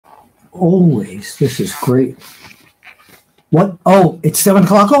always. This is great. What? Oh, it's 7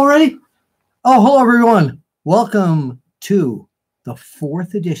 o'clock already? Oh, hello, everyone. Welcome to the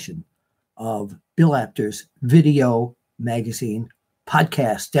 4th edition of Bill Apter's Video Magazine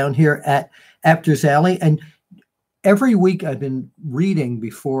podcast down here at Apter's Alley. And every week I've been reading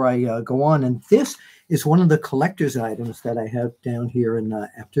before I go on. And this is one of the collector's items that I have down here in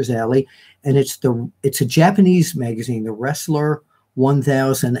Apter's Alley. And it's a Japanese magazine, the Wrestler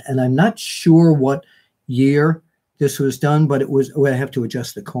 1000. And I'm not sure what year this was done, but it was, I have to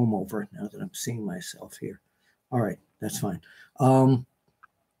adjust the comb over now that I'm seeing myself here. All right, that's fine.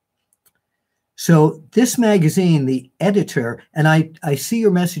 So this magazine, the editor, and I see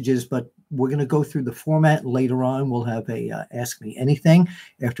your messages, but we're going to go through the format later on. We'll have a Ask Me Anything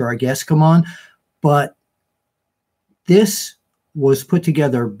after our guests come on. But this was put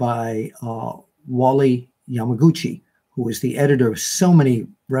together by Wally Yamaguchi, who is the editor of so many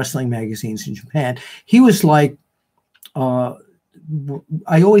wrestling magazines in Japan. He was like, I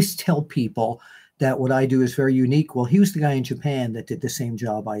always tell people that what I do is very unique. Well, he was the guy in Japan that did the same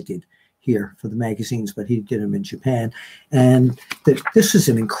job I did here for the magazines, but he did them in Japan. And this is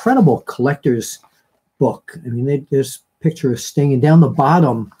an incredible collector's book. I mean, there's a picture of Sting, and down the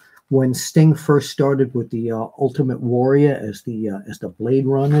bottom, when Sting first started with the Ultimate Warrior as the Blade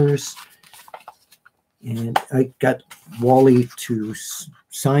Runners. And I got Wally to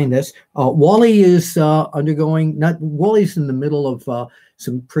sign this. Wally is Wally's in the middle of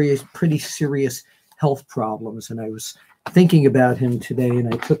some pretty serious health problems. And I was thinking about him today,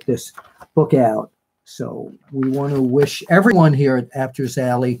 and I took this book out. So we want to wish everyone here at Apter's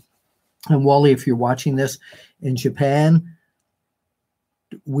Alley, and Wally, if you're watching this in Japan,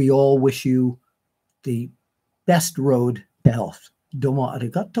 we all wish you the best road to health. Domo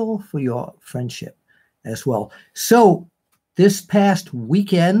arigato for your friendship as well. So this past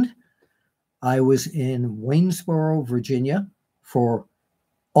weekend, I was in Waynesboro, Virginia for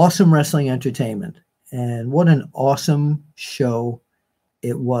Awesome Wrestling Entertainment. And what an awesome show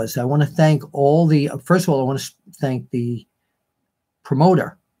it was. I want to thank first of all, I want to thank the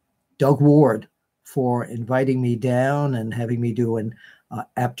promoter, Doug Ward, for inviting me down and having me do an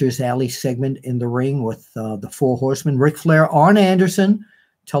Apter's Alley segment in the ring with the Four Horsemen, Ric Flair, Arn Anderson,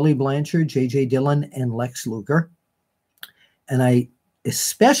 Tully Blanchard, J.J. Dillon, and Lex Luger. And I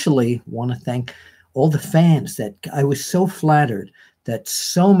especially want to thank all the fans that I was so flattered that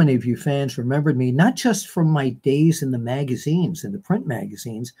so many of you fans remembered me, not just from my days in the magazines, in the print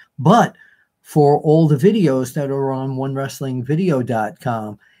magazines, but for all the videos that are on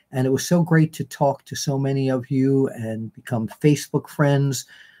OneWrestlingVideo.com. And it was so great to talk to so many of you and become Facebook friends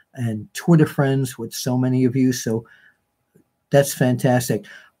and Twitter friends with so many of you. So that's fantastic.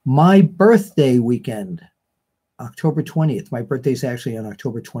 My birthday weekend, October 20th, my birthday is actually on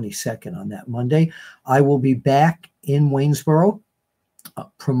October 22nd, on that Monday. I will be back in Waynesboro.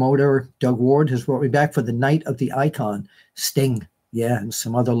 Promoter Doug Ward has brought me back for the Night of the Icon. Sting, yeah, and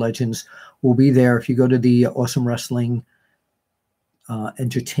some other legends will be there. If you go to the Awesome Wrestling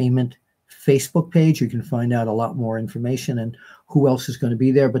Entertainment Facebook page, you can find out a lot more information and who else is going to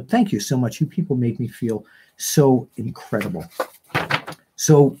be there. But thank you so much. You people make me feel so incredible.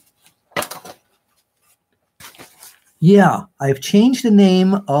 So, yeah, I've changed the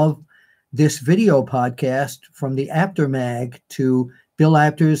name of this video podcast from the Apter Mag to Bill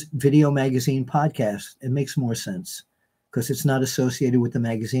Apter's Video Magazine Podcast. It makes more sense because it's not associated with the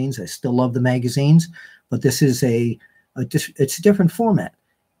magazines. I still love the magazines, but this is it's a different format.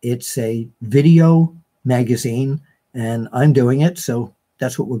 It's a video magazine, and I'm doing it, so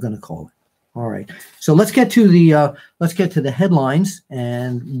that's what we're going to call it. All right. So let's get to the headlines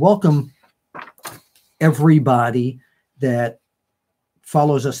and welcome everybody that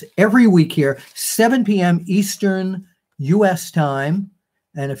follows us every week here, 7 p.m. Eastern U.S. time.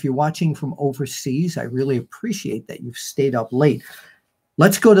 And if you're watching from overseas, I really appreciate that you've stayed up late.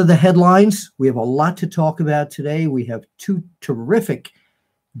 Let's go to the headlines. We have a lot to talk about today. We have two terrific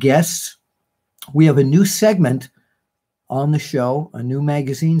guests. We have a new segment on the show, a new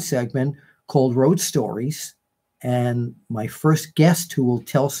magazine segment called Road Stories. And my first guest who will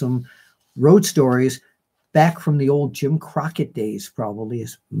tell some road stories back from the old Jim Crockett days probably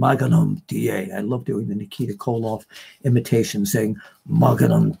is Magnum TA. I love doing the Nikita Koloff imitation, saying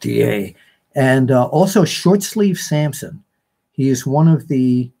Magnum TA. And also Short Sleeve Sampson. He is one of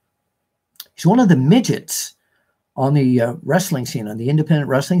the midgets on the wrestling scene, on the independent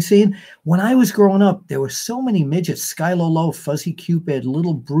wrestling scene. When I was growing up, there were so many midgets: Sky Low, Fuzzy Cupid,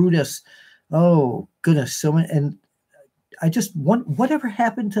 Little Brutus. Oh goodness, so many. And I just want, whatever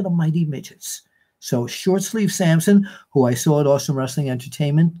happened to the Mighty Midgets? So Short Sleeve Sampson, who I saw at Awesome Wrestling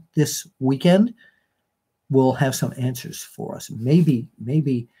Entertainment this weekend, will have some answers for us. Maybe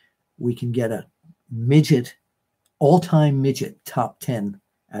we can get a midget, all-time midget top 10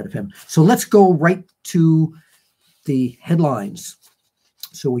 out of him. So let's go right to the headlines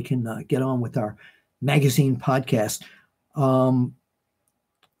so we can get on with our magazine podcast.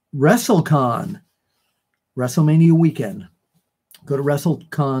 WrestleCon, WrestleMania weekend. Go to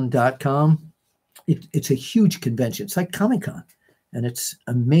WrestleCon.com. It's a huge convention. It's like Comic-Con, and it's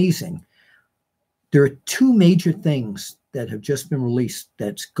amazing. There are two major things that have just been released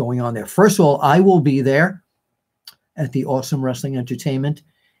that's going on there. First of all, I will be there at the Awesome Wrestling Entertainment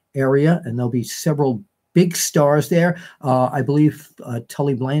area, and there'll be several big stars there. I believe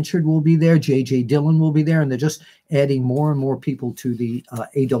Tully Blanchard will be there. J.J. Dillon will be there, and they're just adding more and more people to the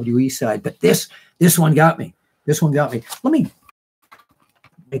AWE side. But this one got me. This one got me. Let me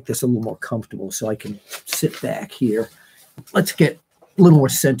make this a little more comfortable so I can sit back here. Let's get a little more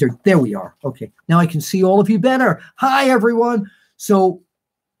centered. There we are. Okay. Now I can see all of you better. Hi, everyone. So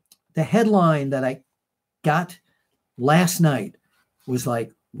the headline that I got last night was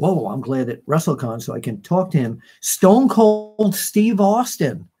like, whoa, I'm glad at WrestleCon so I can talk to him. Stone Cold Steve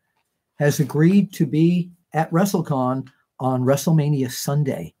Austin has agreed to be at WrestleCon on WrestleMania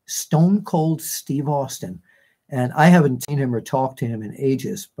Sunday. Stone Cold Steve Austin. And I haven't seen him or talked to him in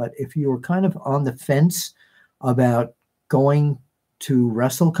ages, but if you were kind of on the fence about going to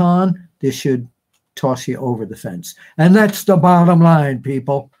WrestleCon, this should toss you over the fence. And that's the bottom line,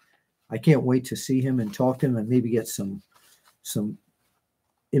 people. I can't wait to see him and talk to him and maybe get some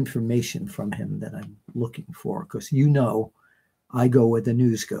information from him that I'm looking for, because I go where the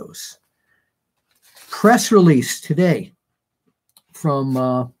news goes. Press release today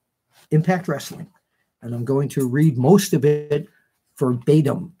from Impact Wrestling, and I'm going to read most of it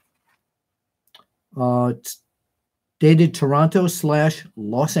verbatim. It's dated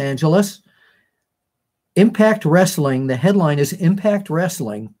Toronto/Los Angeles. Impact Wrestling, the headline is Impact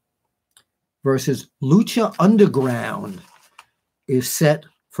Wrestling versus Lucha Underground is set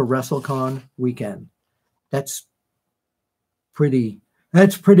for WrestleCon weekend. That's pretty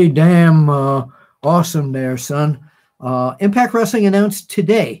damn awesome there, son. Impact Wrestling announced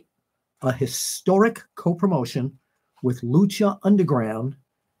today a historic co-promotion with Lucha Underground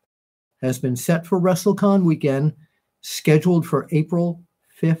has been set for WrestleCon weekend, scheduled for April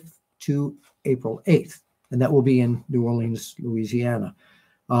 5th to April 8th, and that will be in New Orleans, Louisiana.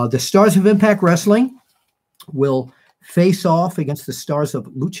 The stars of Impact Wrestling will face off against the stars of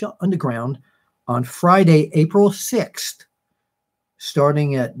Lucha Underground on Friday, April 6th,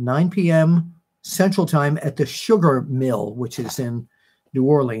 starting at 9 p.m. Central Time at the Sugar Mill, which is in New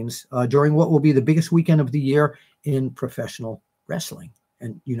Orleans, during what will be the biggest weekend of the year in professional wrestling.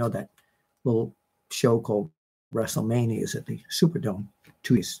 And you know that little show called WrestleMania is at the Superdome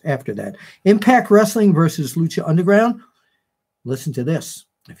 2 days after that. Impact Wrestling versus Lucha Underground. Listen to this.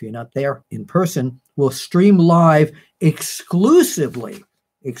 If you're not there in person, we'll stream live exclusively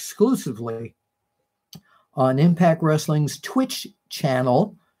on Impact Wrestling's Twitch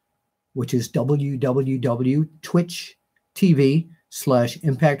channel, which is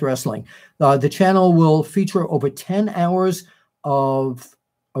www.twitch.tv/Impact Wrestling. The channel will feature over 10 hours of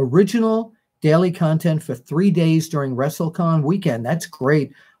original daily content for 3 days during WrestleCon weekend. That's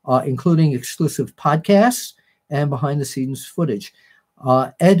great, including exclusive podcasts and behind-the-scenes footage.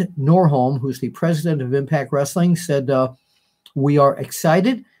 Ed Norholm, who's the president of Impact Wrestling, said, we are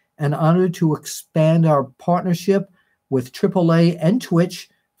excited and honored to expand our partnership with AAA and Twitch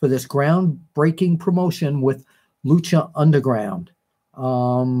for this groundbreaking promotion with Lucha Underground.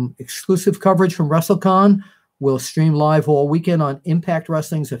 Exclusive coverage from WrestleCon will stream live all weekend on Impact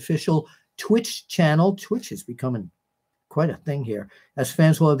Wrestling's official Twitch channel. Twitch is becoming quite a thing here, as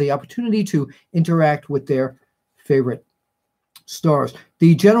fans will have the opportunity to interact with their favorite stars.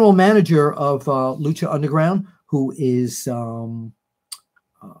 The general manager of Lucha Underground, who is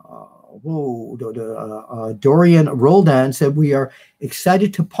Dorian Roldan, said, we are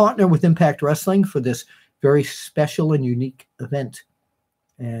excited to partner with Impact Wrestling for this very special and unique event.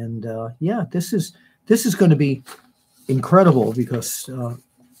 And this is going to be incredible, because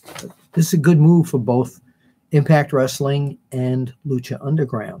this is a good move for both Impact Wrestling and Lucha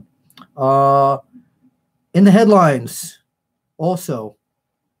Underground. In the headlines, also,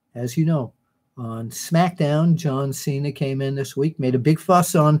 as you know, on SmackDown, John Cena came in this week, made a big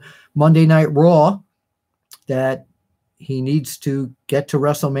fuss on Monday Night Raw that he needs to get to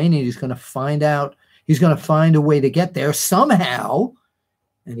WrestleMania. He's going to find a way to get there somehow.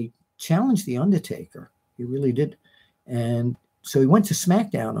 And he challenged The Undertaker. He really did. And so he went to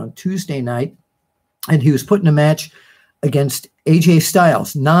SmackDown on Tuesday night and he was put in a match against AJ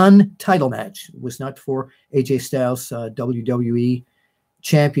Styles, non-title match. It was not for AJ Styles' WWE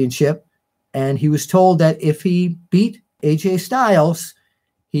championship. And he was told that if he beat AJ Styles,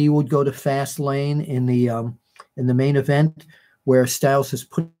 he would go to Fastlane in the main event, where Styles is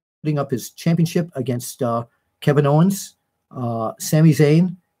putting up his championship against Kevin Owens, Sami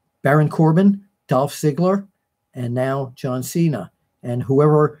Zayn, Baron Corbin, Dolph Ziggler, and now John Cena. And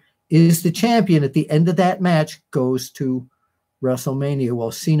whoever is the champion at the end of that match goes to WrestleMania.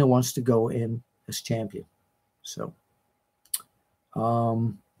 Well, Cena wants to go in as champion. So,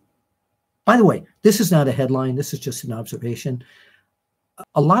 by the way, this is not a headline. This is just an observation.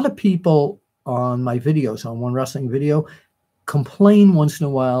 A lot of people on my videos, on One Wrestling Video, complain once in a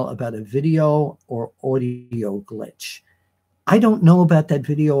while about a video or audio glitch. I don't know about that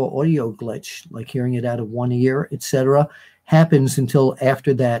video or audio glitch, like hearing it out of one ear, etc. Happens until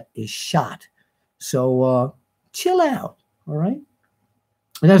after that is shot. So chill out, all right?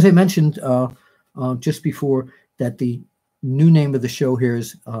 And as I mentioned just before, that the new name of the show here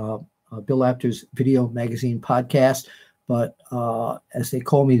is Bill Apter'S Video Magazine Podcast. But as they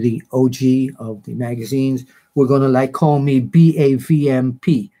call me the OG of the magazines, we're going to call me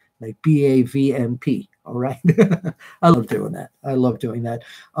BAVMP, like BAVMP. All right. I love doing that. I love doing that.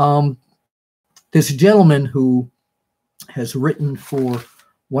 There's a gentleman who has written for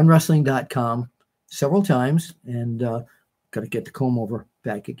OneWrestling.com several times, and got to get the comb over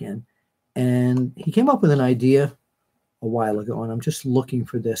back again. And he came up with an idea a while ago, and I'm just looking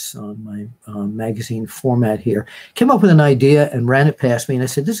for this on my magazine format here. Came up with an idea and ran it past me, and I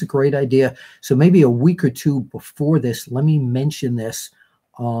said, this is a great idea. So maybe a week or two before this, let me mention this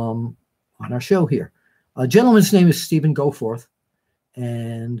on our show here. A gentleman's name is Stephen Goforth,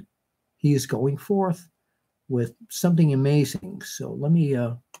 and he is going forth with something amazing. So let me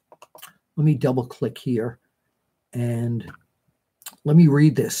double click here, and let me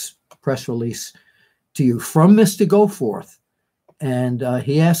read this press release to you from Mr. Goforth. And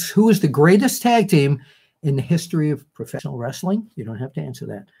he asks, who is the greatest tag team in the history of professional wrestling? You don't have to answer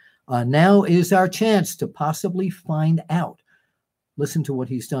that. Now is our chance to possibly find out. Listen to what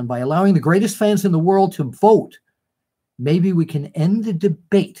he's done. By allowing the greatest fans in the world to vote, maybe we can end the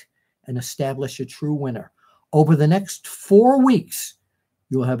debate and establish a true winner. Over the next 4 weeks,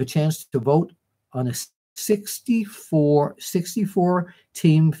 you'll have a chance to vote on a 64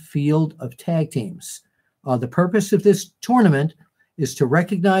 team field of tag teams. The purpose of this tournament is to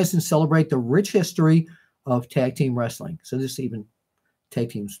recognize and celebrate the rich history of tag team wrestling. So this is even tag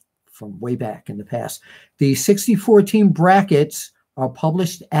teams from way back in the past. The 64 team brackets are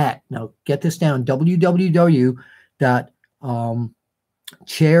published at, now get this down,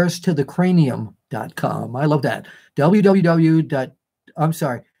 www.chairstothecranium.com. I love that.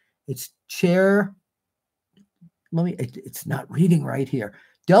 It's not reading right here.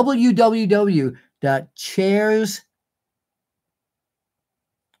 www.chairs.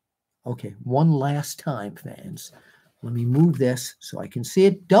 Okay, one last time, fans. Let me move this so I can see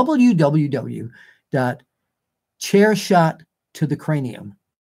it. www.chairshottothecranium.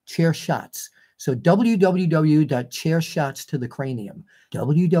 Chair shots. So www.chairshotstothecranium.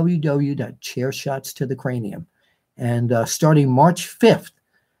 www.chairshotstothecranium. And starting March 5th,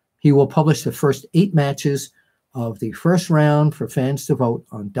 he will publish the first 8 matches of the first round for fans to vote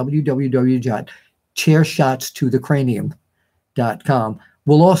on www.chairshotstothecranium.com.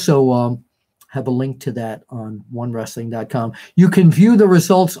 We'll also have a link to that on onewrestling.com. You can view the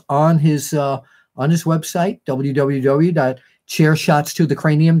results on his website,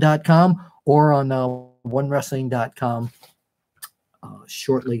 www.chairshotstothecranium.com, or on onewrestling.com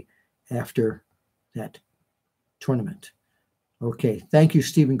shortly after that tournament. Okay, thank you,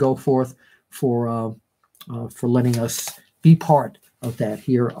 Stephen Goforth, for letting us be part of that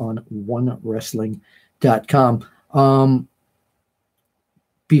here on onewrestling.com.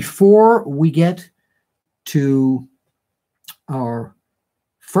 Before we get to our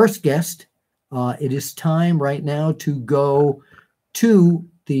first guest, it is time right now to go to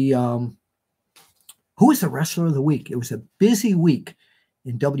the who is the wrestler of the week. It was a busy week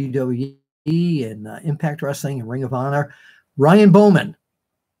in WWE and Impact Wrestling and Ring of Honor. Ryan Bowman,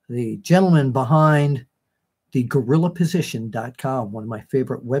 the gentleman behind the GorillaPosition.com, one of my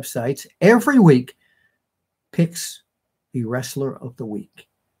favorite websites, every week picks the wrestler of the week.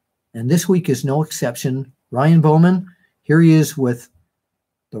 And this week is no exception. Ryan Bowman, here he is with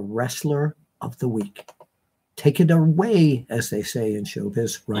the wrestler of the week. Take it away, as they say in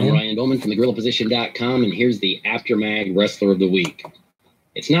showbiz. Ryan. I'm Ryan Bowman from the GorillaPosition.com, and here's the Aftermag Wrestler of the Week.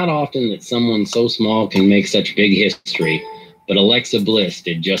 It's not often that someone so small can make such big history, But Alexa Bliss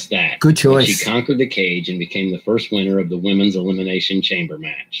did just that. Good choice. She conquered the cage and became the first winner of the women's elimination chamber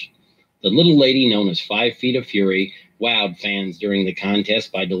match. The little lady, known as 5 Feet of Fury, wowed fans during the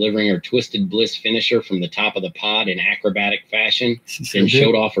contest by delivering her Twisted Bliss finisher from the top of the pod in acrobatic fashion, then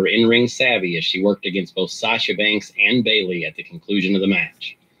showed off her in-ring savvy as she worked against both Sasha Banks and Bayley at the conclusion of the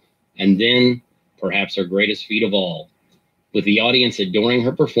match. And then, perhaps her greatest feat of all, with the audience adoring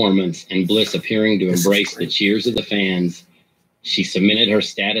her performance and Bliss appearing to embrace the cheers of the fans, she cemented her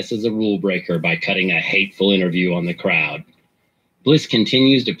status as a rule breaker by cutting a hateful interview on the crowd. Bliss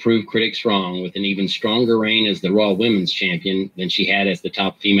continues to prove critics wrong with an even stronger reign as the Raw Women's Champion than she had as the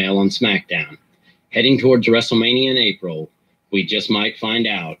top female on SmackDown. Heading towards WrestleMania in April, we just might find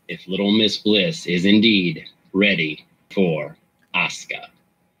out if Little Miss Bliss is indeed ready for Asuka.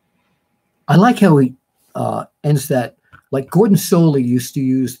 I like how he ends that. Like Gordon Soley used to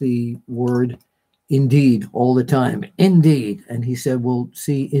use the word indeed all the time. Indeed. And he said, we'll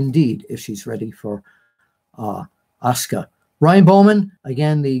see indeed if she's ready for Asuka. Ryan Bowman,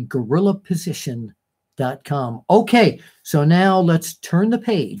 again, the GorillaPosition.com. Okay, so now let's turn the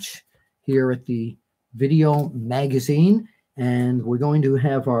page here at the video magazine, and we're going to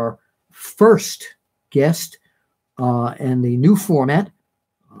have our first guest and the new format.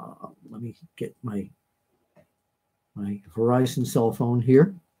 Let me get my Verizon cell phone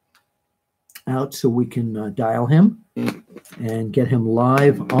here out so we can dial him and get him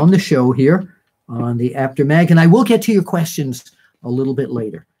live on the show here on the Apter Mag. And I will get to your questions a little bit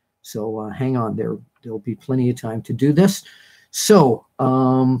later. So hang on, there'll be plenty of time to do this. So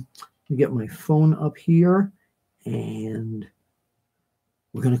let me get my phone up here, and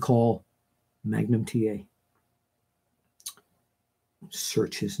we're going to call Magnum TA.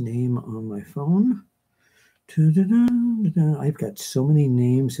 Search his name on my phone. I've got so many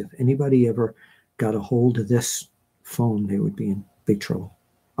names. If anybody ever got a hold of this phone, they would be in big trouble.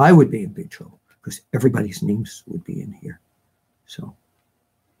 I would be in big trouble because everybody's names would be in here. So,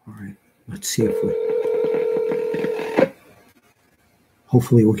 all right, let's see if we,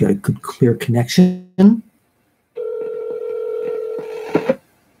 hopefully we'll get a good, clear connection.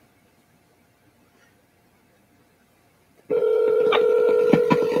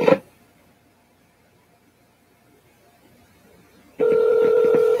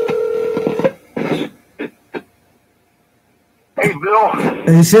 Hey, Bill.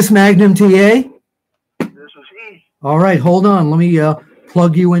 Is this Magnum TA? This is he. All right, hold on. Let me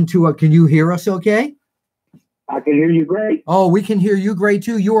plug you into a, can you hear us okay? I can hear you great. Oh, we can hear you great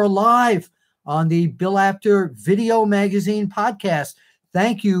too. You are live on the Bill Apter Video Magazine podcast.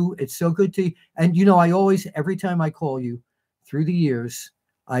 Thank you. It's so good to, and you know, I always, every time I call you through the years,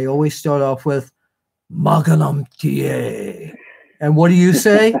 I always start off with Magnum TA. And what do you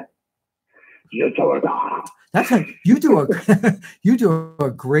say? That's a, you do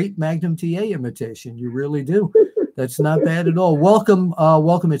a great Magnum TA imitation. You really do. That's not bad at all. Welcome,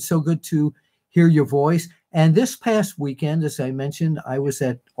 welcome. It's so good to hear your voice. And this past weekend, as I mentioned, I was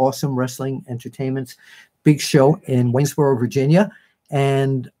at Awesome Wrestling Entertainment's big show in Waynesboro, Virginia.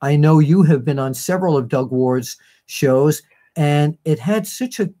 And I know you have been on several of Doug Ward's shows, and it had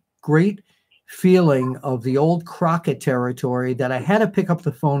such a great feeling of the old Crockett territory that I had to pick up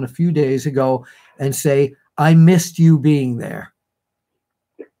the phone a few days ago and say, I missed you being there.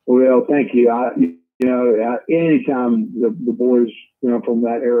 Well, thank you. Anytime the boys, from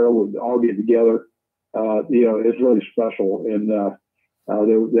that era would all get together, it's really special. And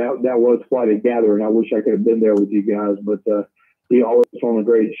that was quite a gathering. I wish I could have been there with you guys, but you always on a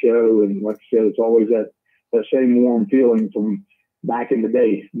great show. And like I said, it's always that same warm feeling from back in the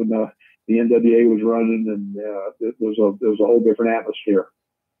day when the NWA was running, and it was a whole different atmosphere.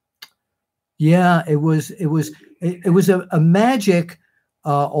 Yeah, it was a magic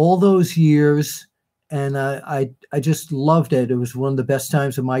all those years, and I just loved it. It was one of the best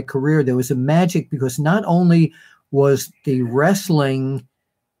times of my career. There was a magic because not only was the wrestling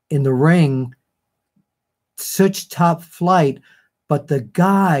in the ring such top flight, but the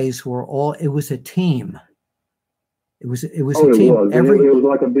guys were all. It was a team. It was a team. It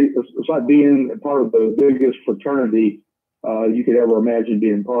was like being part of the biggest fraternity you could ever imagine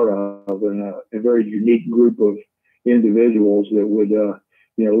being part of, and a very unique group of individuals that would,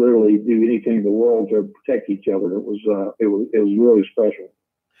 literally do anything in the world to protect each other. It was really special.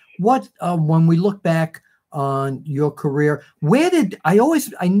 What, when we look back on your career,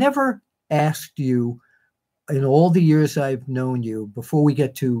 I never asked you in all the years I've known you, before we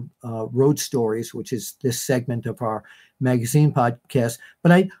get to Rhodes Stories, which is this segment of our magazine podcast,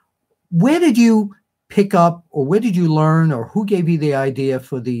 but where did you pick up, or where did you learn, or who gave you the idea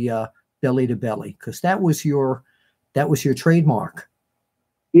for the belly to belly? Because that was your that was your trademark.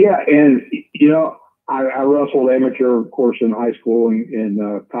 Yeah, and you know, I wrestled amateur, of course, in high school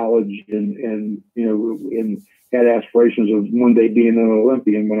and college, and you know, and had aspirations of one day being an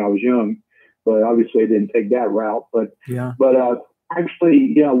Olympian when I was young, but obviously I didn't take that route. But yeah,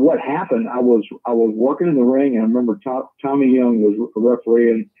 actually, you know, what happened? I was working in the ring, and I remember Tommy Young was a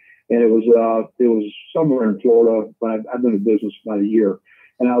referee, and it was somewhere in Florida. But I've been in business about a year,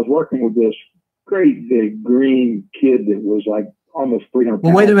 and I was working with this great big green kid that was like almost 300 pounds.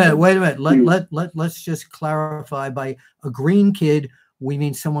 Well, wait a minute. Let's just clarify. By a green kid, we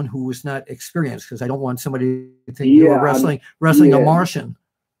mean someone who was not experienced, because I don't want somebody to think you were wrestling a Martian.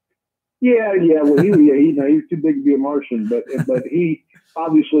 Yeah. Well, he was too big to be a Martian, but he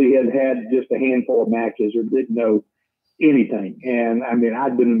obviously had just a handful of matches or didn't know anything. And I mean,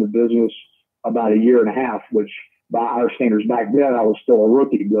 I'd been in the business about a year and a half, which by our standards back then, I was still a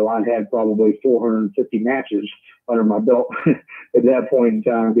rookie, though I'd had probably 450 matches under my belt at that point in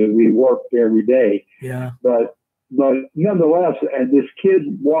time, because we worked every day. Yeah. But nonetheless, and this kid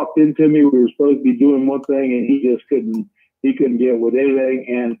walked into me. We were supposed to be doing one thing, and he just couldn't get with anything.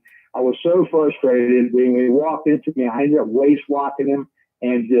 And I was so frustrated when he walked into me. I ended up waist locking him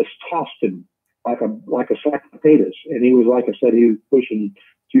and just tossed him like a sack of potatoes. And he was, like I said, he was pushing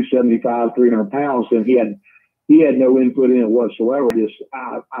 275, 300 pounds, and he had no input in it whatsoever.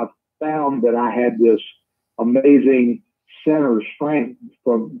 I found that I had this amazing center strength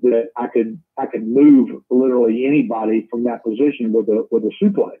from that I could move literally anybody from that position with a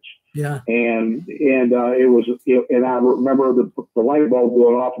suplex. Yeah. And it was, and I remember the light bulb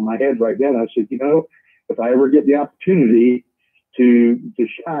going off in my head right then. I said, you know, if I ever get the opportunity to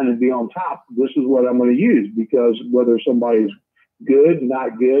shine and be on top, this is what I'm going to use, because whether somebody's good,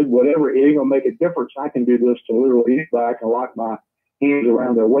 not good, whatever, it ain't gonna make a difference. I can do this to literally anybody. I can lock my hands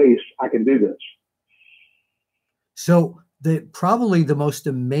around their waist. I can do this. So probably the most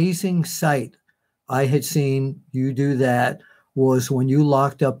amazing sight I had seen you do that was when you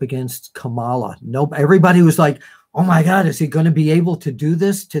locked up against Kamala. Everybody was like, "Oh my God, is he going to be able to do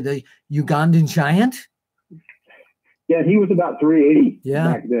this to the Ugandan giant?" Yeah, he was about 380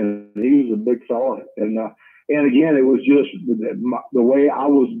 yeah. back then. He was a big fella, and again, it was just the way I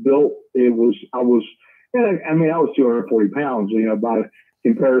was built. I was 240 pounds, you know, by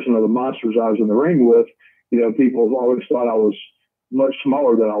comparison of the monsters I was in the ring with. You know, people always thought I was much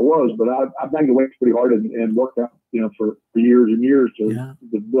smaller than I was, but I banged the weights pretty hard and worked out, you know, for years and years to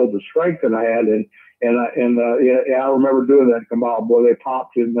build the strength that I had. And I remember doing that in Kamala. Boy, they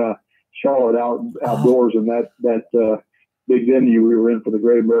popped in Charlotte outdoors, and that big venue we were in for the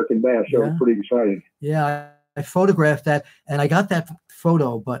Great American Bash. That was pretty exciting. Yeah, I photographed that, and I got that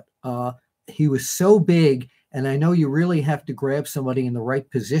photo, but he was so big, and I know you really have to grab somebody in the right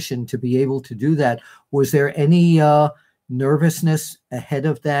position to be able to do that. Was there any nervousness ahead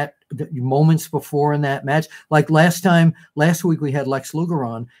of that, moments before in that match? Like last week we had Lex Luger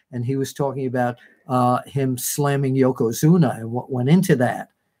on, and he was talking about him slamming Yokozuna and what went into that.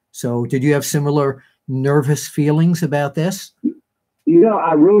 So did you have similar nervous feelings about this? You know,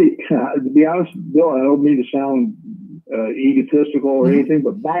 I really, to be honest, Bill, I don't mean to sound egotistical or anything,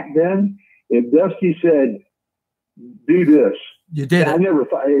 but back then, if Dusty said, "Do this," you did. I never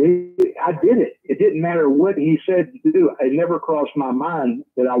thought. I did it. It didn't matter what he said to do. It never crossed my mind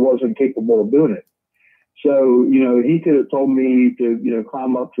that I wasn't capable of doing it. So, you know, he could have told me to, you know,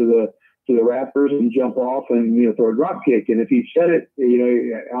 climb up to the rafters and jump off and, you know, throw a drop kick. And if he said it, you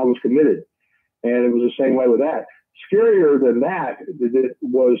know, I was committed. And it was the same way with that. Scarier than that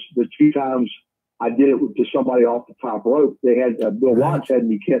was the two times I did it to somebody off the top rope. They had Bill Watts had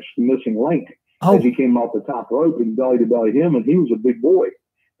me catch the missing link as he came off the top rope and belly to belly him, and he was a big boy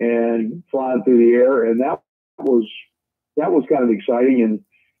and flying through the air, and that was kind of exciting.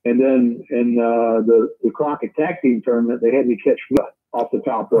 And then in the Crockett Tag Team tournament, they had me catch off the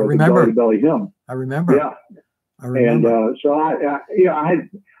top rope and belly to belly him. I remember. Yeah, I remember. And so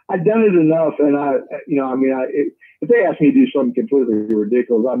I'd done it enough, and if they asked me to do something completely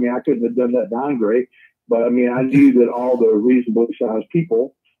ridiculous, I mean, I couldn't have done that down grade, but I mean, I knew that all the reasonably sized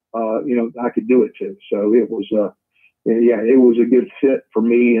people, you know, I could do it too. So it was, it was a good fit for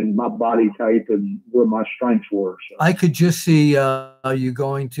me and my body type and where my strengths were. So. I could just see you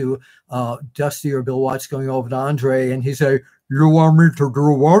going to Dusty or Bill Watts going over to Andre, and he say, "You want me to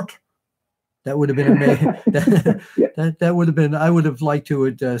do what?" That would have been amazing. that would have been. I would have liked to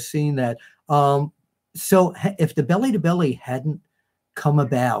have seen that. So if the belly to belly hadn't come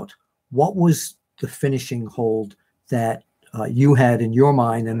about, what was the finishing hold that you had in your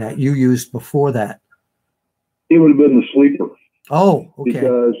mind and that you used before that? It would have been the sleeper. Oh, okay.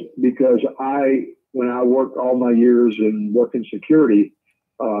 Because I when I worked all my years in working security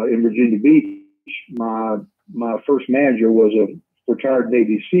in Virginia Beach, my first manager was a retired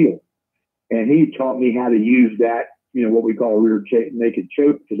Navy SEAL, and he taught me how to use that, what we call rear naked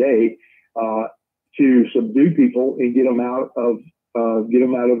choke today, to subdue people and get them out of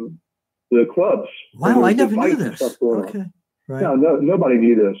the clubs. Wow, I never knew this. Okay, right. No, nobody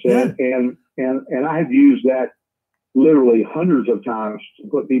knew this, yeah. and I have used that literally hundreds of times to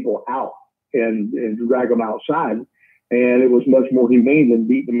put people out and drag them outside. And it was much more humane than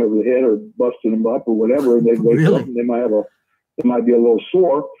beating them over the head or busting them up or whatever. And they'd wake up and they might be a little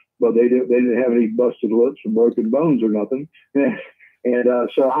sore, but they didn't have any busted lips or broken bones or nothing. And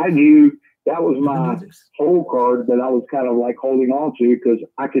so I knew that was my whole card that I was kind of like holding on to, because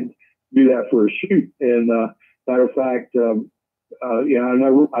I could do that for a shoot. And matter of fact, I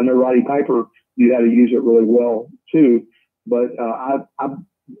know Roddy Piper knew how to use it really well too. But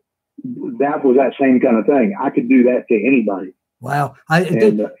that was that same kind of thing. I could do that to anybody. Wow.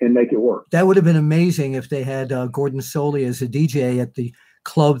 And make it work. That would have been amazing if they had Gordon Soley as a DJ at the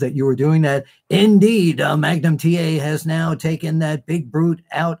club that you were doing that. Indeed, Magnum TA has now taken that big brute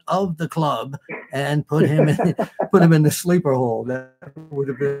out of the club and put him in the sleeper hole. That would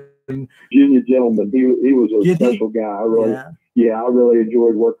have been Virginia gentleman. He was a special guy. I really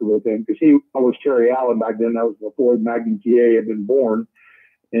enjoyed working with him, because I was Terry Allen back then. That was before Magnum TA had been born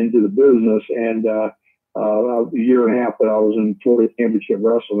into the business. And a year and a half that I was in Florida Championship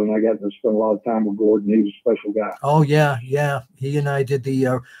Wrestling, and I got to spend a lot of time with Gordon. He was a special guy. Oh yeah, yeah. He and I did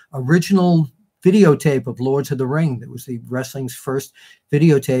the original videotape of Lords of the Ring. That was the wrestling's first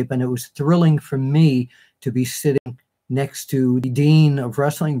videotape, and it was thrilling for me to be sitting next to the dean of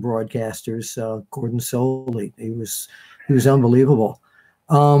wrestling broadcasters, Gordon Soley. He was unbelievable.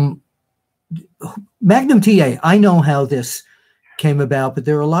 Magnum TA, I know how this came about, but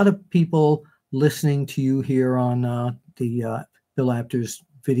there are a lot of people listening to you here on the Bill Apter'S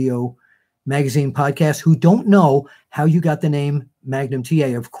Video Magazine podcast who don't know how you got the name Magnum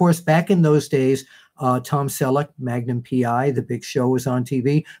TA. Of course, back in those days, Tom Selleck, Magnum PI, The Big Show was on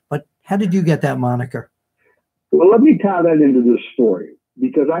TV. But how did you get that moniker? Well, let me tie that into this story,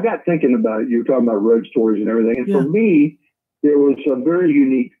 because I got thinking about it. You were talking about road stories and everything. And for me, there was a very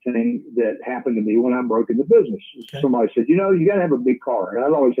unique thing that happened to me when I broke into business. Okay. Somebody said, you got to have a big car. And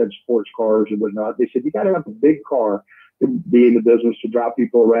I've always had sports cars and whatnot. They said, you got to have a big car to be in the business, to drive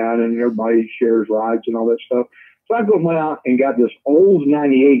people around, and everybody shares rides and all that stuff. So I went out and got this old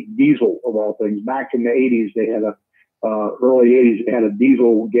 98 diesel, of all things. Back in the 80s, they had early 80s, they had a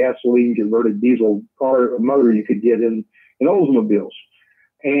diesel, gasoline converted diesel car, a motor you could get in Oldsmobiles.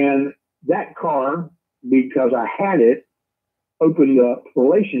 And that car, because I had it, opened up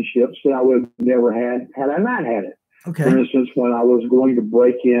relationships that I would have never had I not had it. Okay. For instance, when I was going to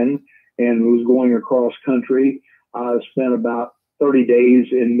break in and was going across country, I spent about 30 days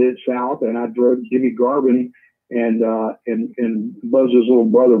in Mid-South, and I drove Jimmy Garvin and Buzz's little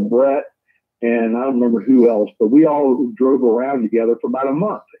brother Brett, and I don't remember who else, but we all drove around together for about a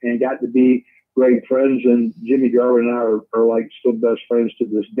month and got to be great friends. And Jimmy Garvin and I are like still best friends to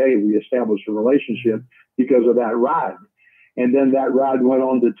this day. We established a relationship because of that ride. And then that ride went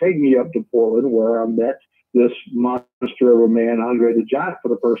on to take me up to Portland, where I met this monster of a man, Andre the Giant, for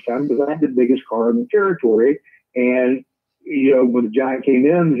the first time, because I had the biggest car in the territory. And, when the Giant came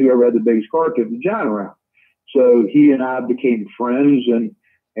in, whoever had the biggest car took the Giant around. So he and I became friends and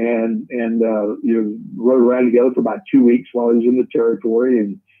rode around together for about 2 weeks while he was in the territory,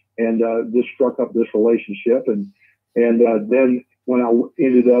 and just struck up this relationship. And then when I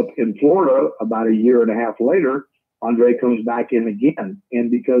ended up in Florida about a year and a half later, Andre comes back in again.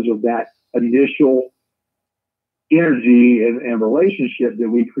 And because of that initial energy and relationship that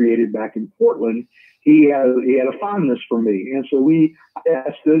we created back in Portland, he had a fondness for me. And so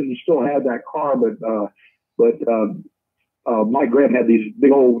I still have that car, but Mike Graham had these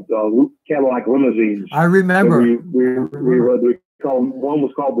big old Cadillac limousines. I remember. We called, one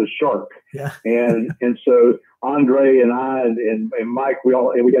was called the Shark. Yeah. And so Andre and I and Mike, we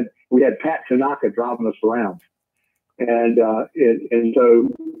had Pat Tanaka driving us around. And so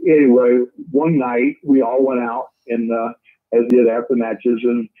anyway, one night we all went out and as did after matches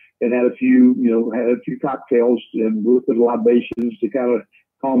and had a few cocktails and with the libations to kind of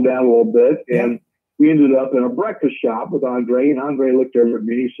calm down a little bit. And we ended up in a breakfast shop with Andre, and Andre looked over at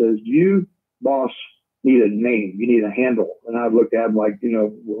me and he says, "You, boss, need a name. You need a handle." And I looked at him like,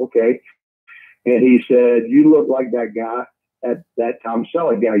 okay. And he said, "You look like that guy, that Tom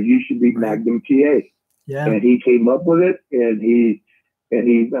Selleck guy. You should be Magnum TA." Yeah. And he came up with it, and he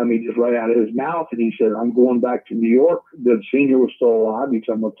And just right out of his mouth, and he said, "I'm going back to New York." Vince Senior was still alive. He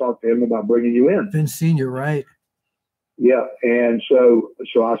said, "I'm going to talk to him about bringing you in." Vince Senior, right? Yeah, and so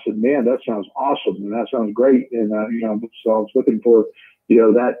I said, "Man, that sounds awesome, and that sounds great." And so I was looking for,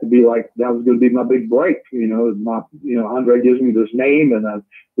 that to be like, that was going to be my big break. Andre gives me this name, and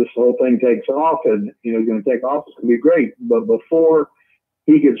this whole thing takes off, and he's going to take off. It's going to be great. But before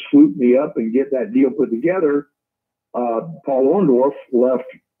he could swoop me up and get that deal put together, Paul Orndorff left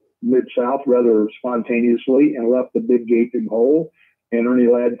Mid-South rather spontaneously and left the big gaping hole. And Ernie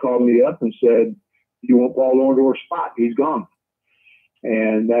Ladd called me up and said, "You want Paul Orndorff's spot? He's gone."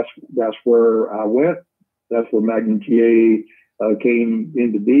 And that's where I went. That's where Magnum TA came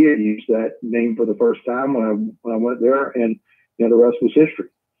into being. I used that name for the first time when I went there, and the rest was history.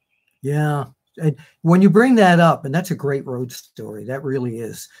 Yeah. And when you bring that up, and that's a great Rhodes story, that really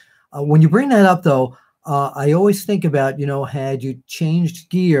is. When you bring that up, though, I always think about, had you changed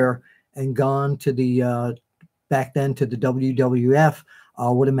gear and gone to the back then to the WWF,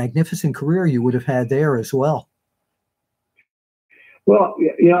 what a magnificent career you would have had there as well. Well,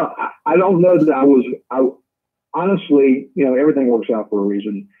 I don't know that honestly, everything works out for a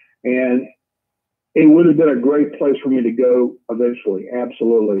reason, and it would have been a great place for me to go eventually,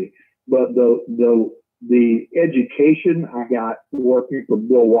 absolutely. But the education I got working for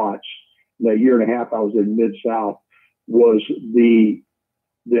Bill Watts, the year and a half I was in Mid-South, was the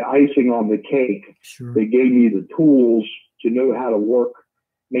icing on the cake. Sure. They gave me the tools to know how to work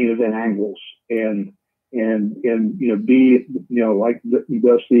main event angles and be like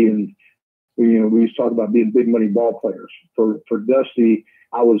Dusty, and we used to talk about being big money ball players. For Dusty,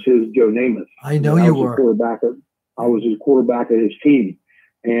 I was his Joe Namath. I know you were. I was his quarterback of his team,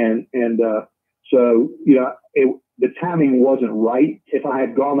 and so the timing wasn't right. If I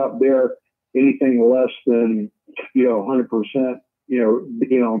had gone up there anything less than 100%,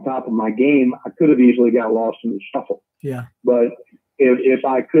 being on top of my game, I could have easily got lost in the shuffle. Yeah. But if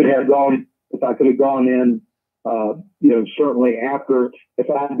I could have gone in, certainly after, if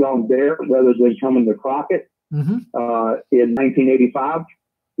I had gone there rather than coming to Crockett in 1985,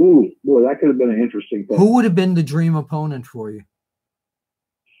 ooh, boy, that could have been an interesting thing. Who would have been the dream opponent for you?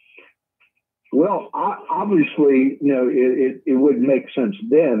 Well, obviously, it wouldn't make sense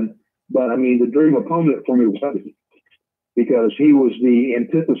then, but I mean, the dream opponent for me was Huggy, because he was the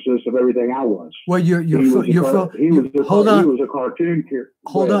antithesis of everything I was. Well, he was a cartoon character.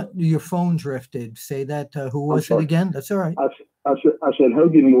 Hold on, your phone drifted. Say that. Who was it again? That's all right. I said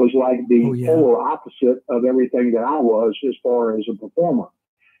Hogan was like the polar opposite of everything that I was as far as a performer.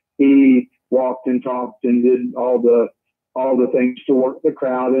 He walked and talked and did all the things to work the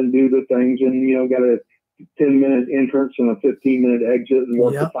crowd and do the things, and got a 10-minute entrance and a 15-minute exit and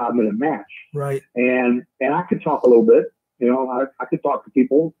work a 5-minute match. Right. And I could talk a little bit. I could talk to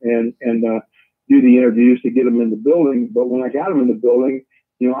people and do the interviews to get them in the building. But when I got them in the building,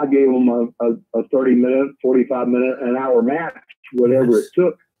 I gave them a 30-minute, 45-minute, an hour match, whatever it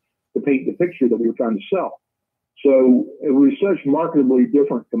took to paint the picture that we were trying to sell. So it was such markedly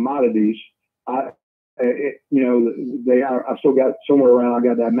different commodities. I still got somewhere around, I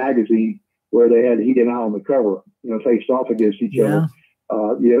got that magazine where they had he and I on the cover, faced off against each other,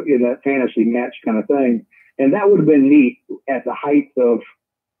 in that fantasy match kind of thing. And that would have been neat at the height of,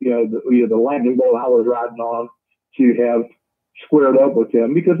 the lightning bolt I was riding on, to have squared up with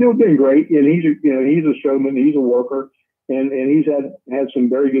him, because it would have been great. And he's a showman, he's a worker, and he's had some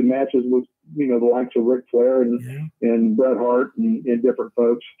very good matches with, the likes of Ric Flair and Bret Hart and different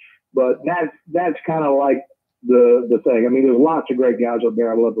folks. But that's kind of like the thing. I mean, there's lots of great guys up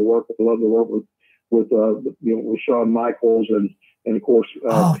there I love to work with. I love to work with Shawn Michaels and of course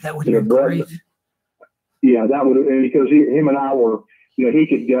that would have been great. Yeah, that would have, because him and I were, he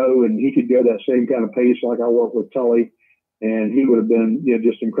could go that same kind of pace like I worked with Tully, and he would have been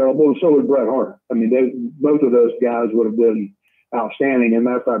just incredible. And so would Bret Hart. I mean, both of those guys would have been outstanding. And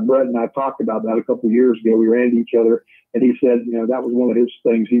matter of fact, Bret and I talked about that a couple of years ago. We ran into each other, and he said, that was one of his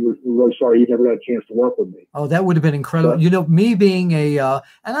things. He was really sorry he never got a chance to work with me. Oh, that would have been incredible. But, me being and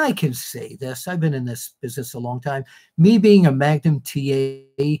I can say this, I've been in this business a long time. Me being a Magnum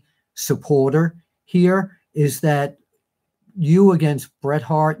TA supporter here is that you against Bret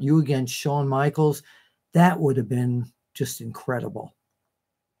Hart, you against Shawn Michaels, that would have been just incredible.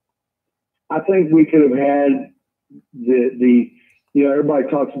 I think we could have had everybody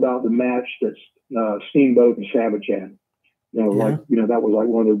talks about the match that's Steamboat and Savage had. That was like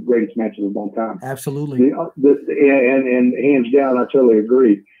one of the greatest matches of all time. Absolutely. And hands down, I totally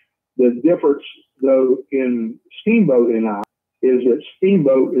agree. The difference, though, in Steamboat and I is that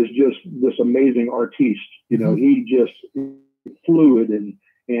Steamboat is just this amazing artiste. He just fluid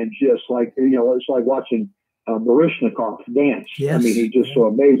and just like, you know, it's like watching Baryshnikov dance. Yes. I mean, he's just so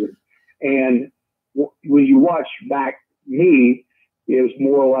amazing. And when you watch back me, it was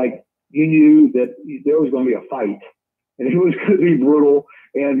more like you knew that there was going to be a fight, and it was going to be brutal,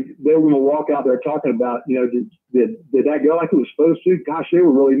 and they were going to walk out there talking about, you know, did that go like it was supposed to? Gosh, they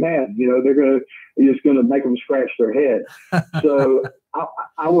were really mad. You know, they're just going to make them scratch their head. So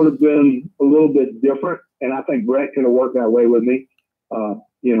I would have been a little bit different, and I think Brett could have worked that way with me.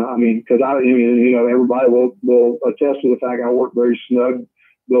 You know, I mean, because you know, everybody will attest to the fact I work very snug.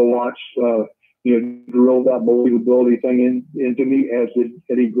 They'll watch, you know, drill that believability thing into me, as did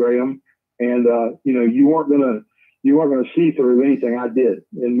Eddie Graham. And you know, you weren't gonna see through anything I did.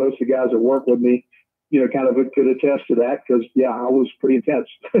 And most of the guys that work with me, you know, kind of could attest to that, because yeah, I was pretty intense.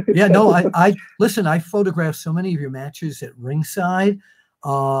 Yeah, no, I listen. I photographed so many of your matches at ringside.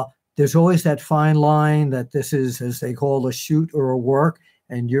 There's always that fine line that this is, as they call, a shoot or a work,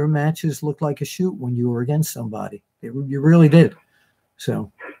 and your matches looked like a shoot when you were against somebody. You really did.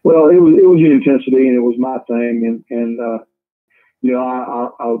 So. Well, it was the intensity, and it was my thing, and you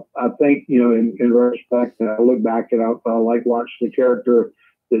know, I think, you know, in retrospect, I look back and I like watch the character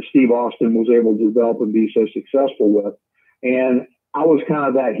that Steve Austin was able to develop and be so successful with, and I was kind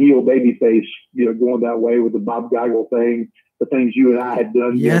of that heel baby face, you know, going that way with the Bob Geigel thing, the things you and I had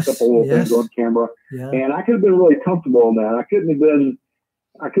done, yes, you know, a couple little things on camera, yeah. And I could have been really comfortable in that. I couldn't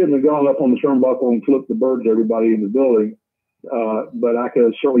have gone up on the turnbuckle and flipped the bird to everybody in the building. But I could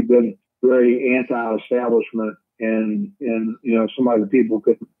have certainly been very anti-establishment and you know, somebody that people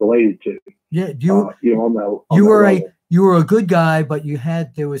could relate to. Yeah, you know, you were a good guy, but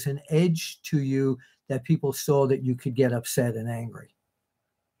there was an edge to you that people saw that you could get upset and angry.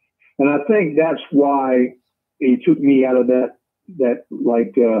 And I think that's why he took me out of that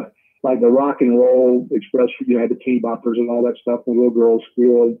like the rock and roll express. You know, had the teen boppers and all that stuff, and little girls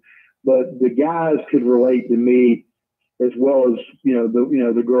squealing, but the guys could relate to me, as well as, you know,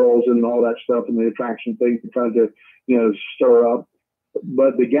 the girls and all that stuff and the attraction thing, trying to, you know, stir up.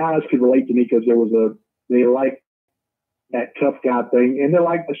 But the guys could relate to me because they like that tough guy thing, and they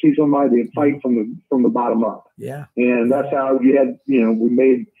like to see somebody fight from the bottom up. Yeah. And that's how we had, you know, we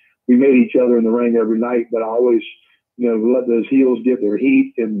made each other in the ring every night. But I always, you know, let those heels get their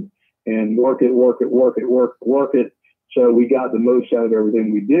heat and work it. So we got the most out of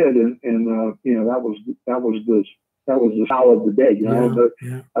everything we did, and you know, that was the style of the day. You know,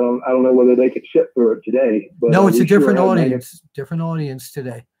 yeah. I don't know whether they could sit through it today. But no, it's a different audience. Different audience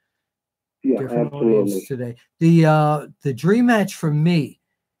today. Yeah, different absolutely. Audience today. The dream match for me,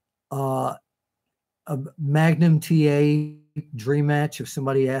 a Magnum TA dream match. If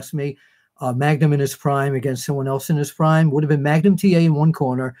somebody asked me, Magnum in his prime against someone else in his prime, would have been Magnum TA in one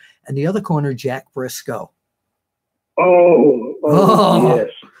corner, and the other corner Jack Briscoe. Oh yes.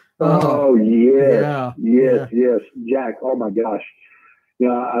 Oh yes, yeah. yes, Jack. Oh my gosh.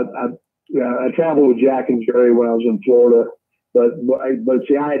 Yeah, I traveled with Jack and Jerry when I was in Florida, but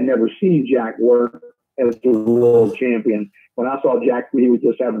see, I had never seen Jack work as the world champion. When I saw Jack, he was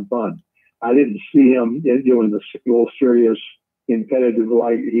just having fun. I didn't see him doing the real serious, competitive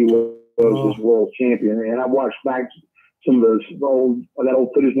like he was as world champion. And I watched back some of that old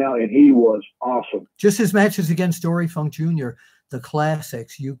footage now, and he was awesome. Just his matches against Dory Funk Jr., the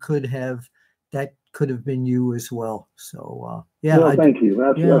classics, that could have been you as well. So yeah. Well, thank you.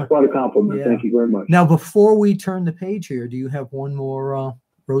 That's quite a compliment. Yeah. Thank you very much. Now, before we turn the page here, do you have one more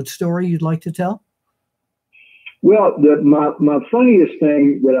Rhodes story you'd like to tell? Well, my funniest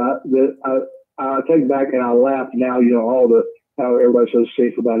thing that I take back and I laugh now, you know, how everybody's so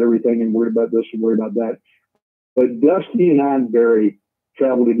safe about everything and worried about this and worried about that. But Dusty and I and Barry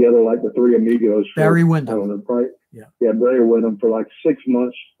traveled together like the three amigos. Barry Windham. I don't know, right? Yeah, Barry Windham for like 6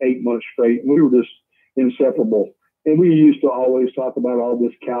 months, 8 months straight. And we were just inseparable. And we used to always talk about all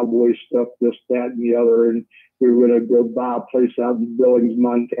this cowboy stuff, this, that, and the other. And we were going to go buy a place out in Billings,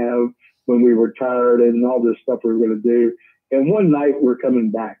 Montana when we were retired, and all this stuff we were going to do. And one night we're coming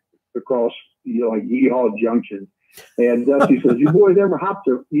back across, you know, like Yeehaw Junction. And Dusty says, "You boys ever hopped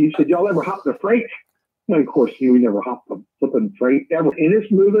he said, y'all ever hopped a freight?" And of course, we never hopped a flipping freight ever. And it's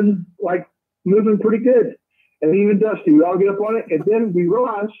moving pretty good. And even Dusty, we all get up on it. And then we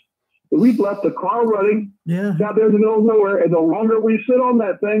realize that we've left the car running out there in the middle of nowhere. And the longer we sit on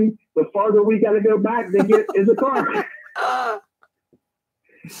that thing, the farther we got to go back to get in the car.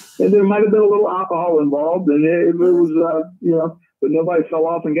 And there might have been a little alcohol involved. And it was, you know, but nobody fell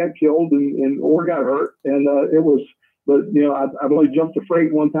off and got killed or got hurt. And it was, but, you know, I've only jumped a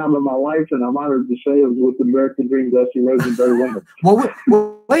freight one time in my life, and I'm honored to say it was with the American Dream, Dusty Rhodes and Barry Windham.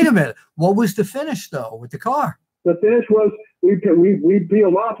 Well, wait a minute. What was the finish, though, with the car? the finish was we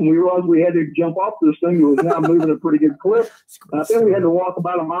peeled off and we realized we had to jump off this thing. It was now moving at a pretty good clip. I think we had to walk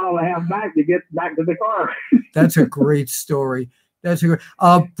about a mile and a half back to get back to the car. That's a great story. That's a great.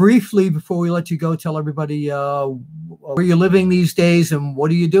 Briefly, before we let you go, tell everybody where you're living these days and what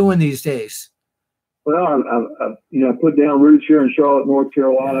are you doing these days? Well, I put down roots here in Charlotte, North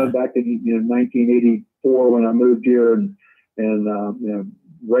Carolina, back in 1984 when I moved here, and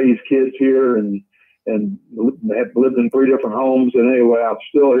raised kids here, and have lived in 3 different homes. And anyway, I'm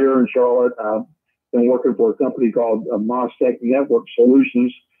still here in Charlotte. I've been working for a company called Mostech Network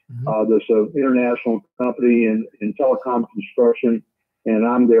Solutions. That's an international company in telecom construction, and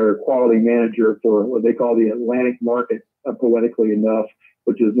I'm their quality manager for what they call the Atlantic market, poetically enough,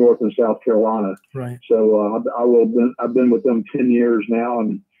 which is North and South Carolina. Right. So I've been with them 10 years now,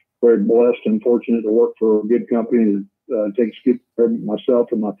 and very blessed and fortunate to work for a good company that takes good care of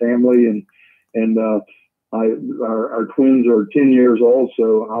myself and my family. And our twins are 10 years old,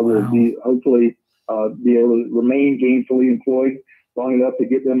 so I will be hopefully be able to remain gainfully employed long enough to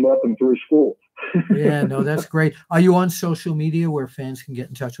get them up and through school. Yeah, no, that's great. Are you on social media where fans can get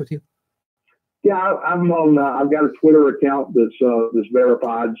in touch with you? Yeah, I'm on. I've got a Twitter account that's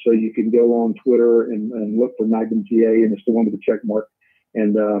verified, so you can go on Twitter and look for Magnum TA, and it's the one with the check mark.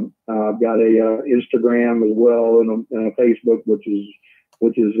 And I've got a Instagram as well, and a Facebook, which is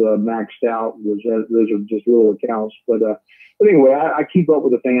maxed out. Those are just little accounts, but anyway, I keep up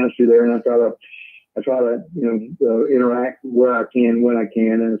with the fans through there, and I try to interact where I can when I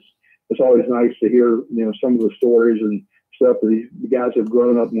can, and it's always nice to hear some of the stories and stuff that the guys have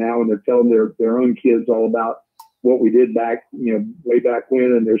grown up now, and they're telling their own kids all about what we did back way back when,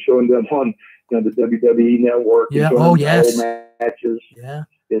 and they're showing them on the WWE network. Yeah. Oh yes. Matches. Yeah.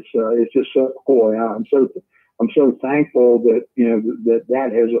 It's just so cool. Yeah, I'm so thankful that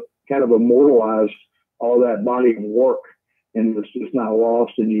that has kind of immortalized all that body of work. And it's just not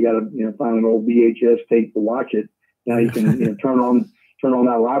lost, and you got to find an old VHS tape to watch it. Now you can turn on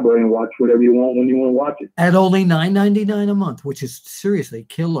that library and watch whatever you want when you want to watch it. At only $9.99 a month, which is seriously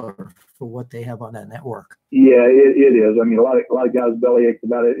killer for what they have on that network. Yeah, it is. I mean, a lot of guys bellyached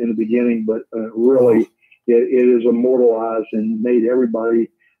about it in the beginning, but really, it is immortalized and made everybody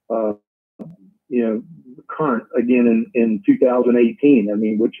current again in 2018. I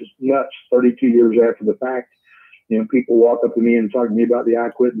mean, which is nuts. 32 years after the fact. People walk up to me and talk to me about the I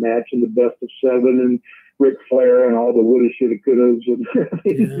Quit match and the best of 7 and Ric Flair and all the woulda, shoulda, couldas.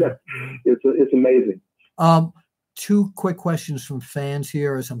 It's amazing. 2 quick questions from fans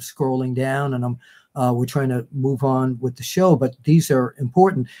here as I'm scrolling down, and we're trying to move on with the show, but these are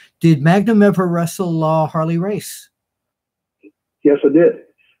important. Did Magnum ever wrestle Harley Race? Yes, I did.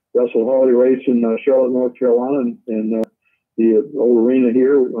 Wrestled Harley Race in Charlotte, North Carolina, and the old arena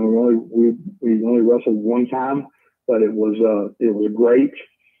here. We only wrestled one time. But it was great,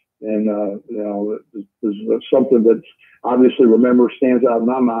 and it was something that obviously stands out in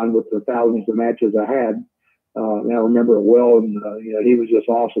my mind with the thousands of matches I had. And I remember it well, and he was just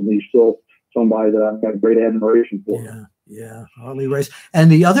awesome. He's still somebody that I've got great admiration for. Yeah, Harley Race.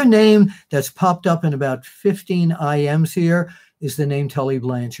 And the other name that's popped up in about 15 IMs here is the name Tully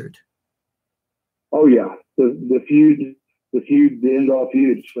Blanchard. Oh yeah, the feud, the end-all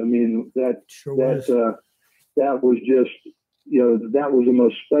feuds. I mean that was just, that was the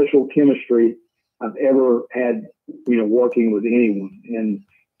most special chemistry I've ever had, working with anyone. And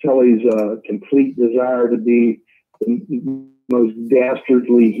Tully's complete desire to be the most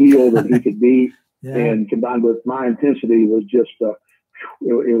dastardly heel that he could be, and combined with my intensity was just, it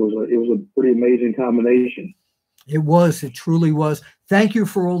was a pretty amazing combination. It truly was. Thank you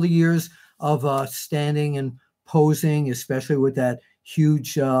for all the years of standing and posing, especially with that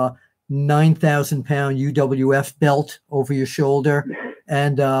huge 9,000-pound UWF belt over your shoulder,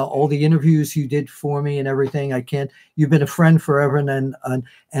 and all the interviews you did for me and everything. You've been a friend forever, and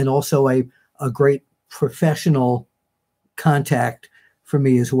also a great professional contact for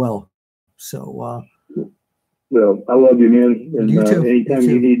me as well. So, well, I love you, man. And you too. Anytime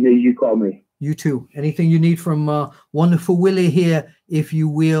you need me, you call me. You too. Anything you need from wonderful Willie here, if you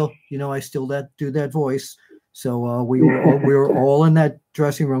will. I still do that voice. So we were all in that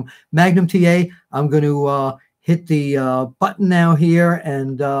dressing room. Magnum TA, I'm going to hit the button now here,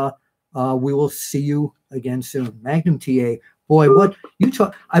 and we will see you again soon. Magnum TA, boy, what you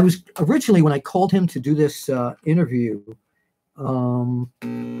talk. I was originally, when I called him to do this interview,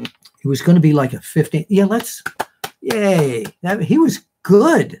 it was going to be like a 15. Yeah, yay. He was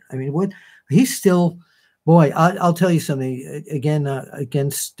good. I mean, he's still, boy, I'll tell you something again,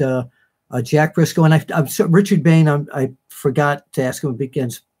 against Jack Briscoe, and Richard Bain. I forgot to ask him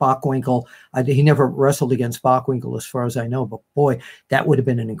against Bockwinkel. He never wrestled against Bockwinkel, as far as I know. But boy, that would have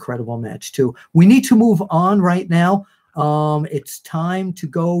been an incredible match too. We need to move on right now. It's time to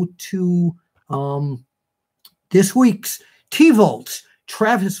go to this week's T-Volts.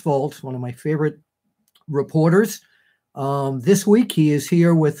 Travis Volt, one of my favorite reporters. This week he is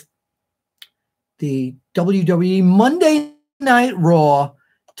here with the WWE Monday Night Raw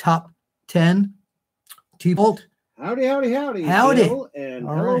Top 10. T-Volt. Howdy, howdy, howdy. Howdy. Bill, and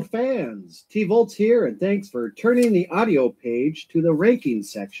All hello, right. fans. T-Volts here, and thanks for turning the audio page to the ranking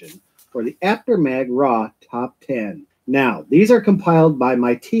section for the Apter'S Raw Top 10. Now, these are compiled by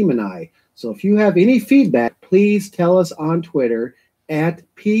my team and I, so if you have any feedback, please tell us on Twitter at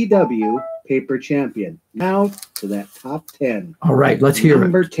PW Paper Champion. Now to that top 10. All right, let's hear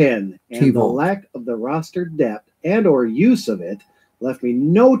Number it. 10, and the T-Volt. lack of the roster depth and or use of it left me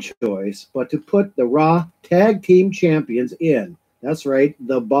no choice but to put the Raw Tag Team Champions in. That's right,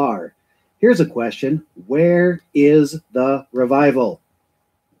 the bar. Here's a question. Where is the Revival?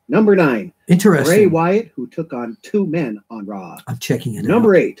 Number 9, Interesting. Bray Wyatt, who took on 2 men on Raw. I'm checking it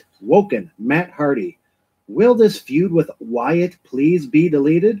Number out. 8, Woken, Matt Hardy. Will this feud with Wyatt please be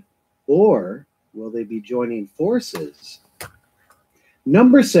deleted? Or will they be joining forces?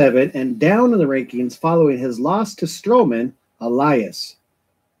 Number 7, and down in the rankings following his loss to Strowman, Elias.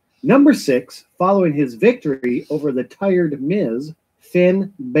 Number 6, following his victory over the tired Miz,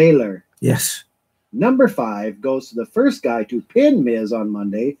 Finn Balor. Yes. Number 5 goes to the first guy to pin Miz on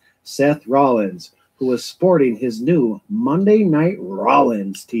Monday, Seth Rollins, who was sporting his new Monday Night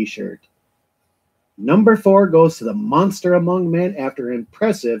Rollins t-shirt. Number 4 goes to the monster among men after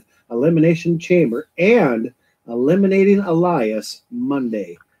impressive Elimination Chamber and eliminating Elias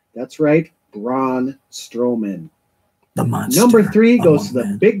Monday. That's right, Braun Strowman. The monster. Number 3 goes to the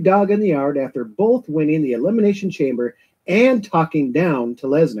men. big dog in the yard after both winning the Elimination Chamber and talking down to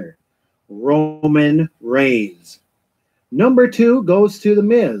Lesnar, Roman Reigns. Number 2 goes to The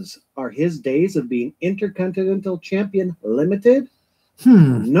Miz. Are his days of being Intercontinental Champion limited?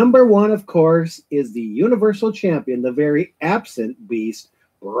 Number 1, of course, is the Universal Champion, the very absent beast,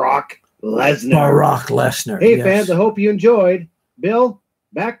 Brock Lesnar. Brock Lesnar. Hey, yes. fans, I hope you enjoyed. Bill,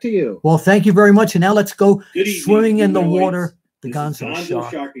 back to you. Well, thank you very much. And now let's go Good evening, swimming in the humanoids. water. The This is Gonzo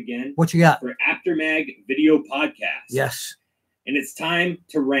Shark. again What you got? for Apter'S Video Podcast. Yes. And it's time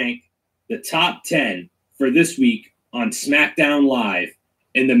to rank the top 10 for this week on SmackDown Live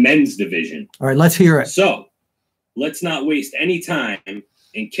in the men's division. All right, let's hear it. So let's not waste any time and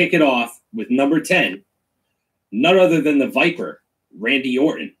kick it off with number 10, none other than the Viper, Randy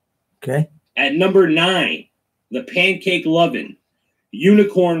Orton. Okay. At number 9, the Pancake Lovin',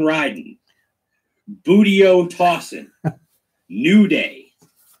 Unicorn Riding, Bootio Tossin', New Day.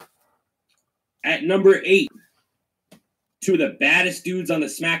 At number 8, 2 of the baddest dudes on the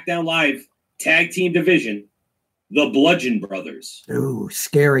SmackDown Live tag team division, the Bludgeon Brothers. Ooh,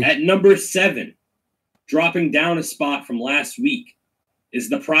 scary. At number 7, dropping down a spot from last week, is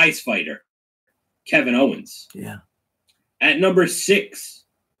the prize fighter, Kevin Owens. Yeah. At number 6,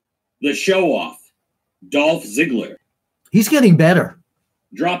 the show-off, Dolph Ziggler. He's getting better.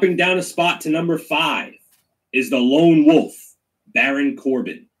 Dropping down a spot to number 5 is the Lone Wolf, Baron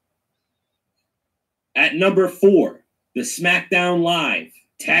Corbin. At number 4, the SmackDown Live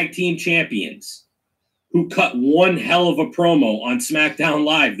Tag Team Champions, who cut one hell of a promo on SmackDown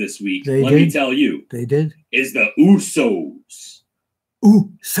Live this week, let me tell you, They did. is the Usos.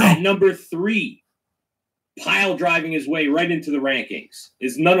 Ooh, so. At number 3, pile driving his way right into the rankings,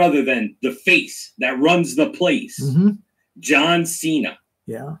 is none other than the face that runs the place, John Cena.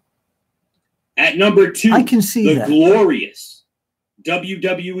 Yeah. At number 2, I can see the that. glorious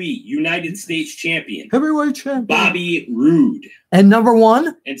WWE United States Champion, Heavyweight champion. Bobby Roode. And number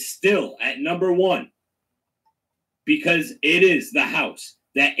 1? And still at number 1, because it is the house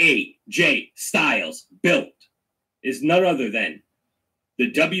that AJ Styles built, is none other than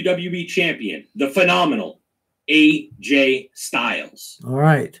the WWE Champion, the phenomenal AJ Styles. All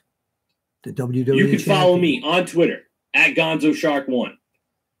right. The WWE You can follow champion. me on Twitter at GonzoShark1,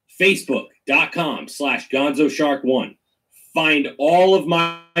 Facebook.com/GonzoShark1. Find all of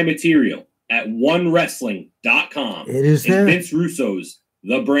my material at OneWrestling.com. It is and there. Vince Russo's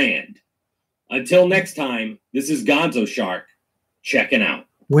The Brand. Until next time, this is Gonzo Shark checking out.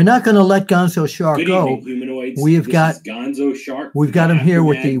 We're not going to let Gonzo Shark Good go. evening, humanoids. We've This got is Gonzo Shark. we've got him here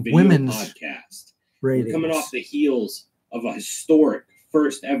with the Apter'S Video women's podcast. ratings. We're coming off the heels of a historic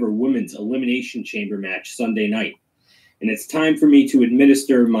first ever women's elimination chamber match Sunday night. And it's time for me to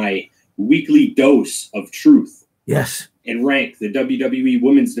administer my weekly dose of truth Yes. and rank the WWE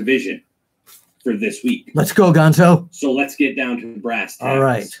women's division for this week. Let's go, Gonzo. So let's get down to brass tacks. All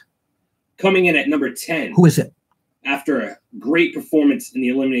right. Coming in at number 10. Who is it? After a great performance in the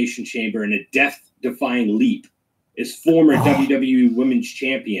Elimination Chamber and a death-defying leap, is former WWE Women's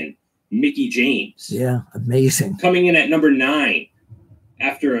Champion Mickie James. Yeah, amazing. Coming in at number 9,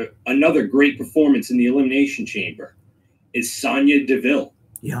 after another great performance in the Elimination Chamber, is Sonya Deville.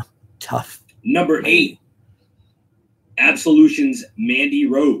 Yeah, tough. Number 8, Absolution's Mandy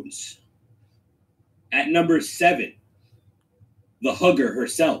Rose. At number 7, the hugger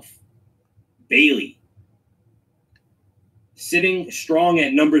herself, Bayley. Sitting strong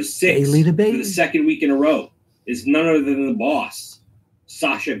at number 6 Bayley to for Bayley. the second week in a row is none other than the boss,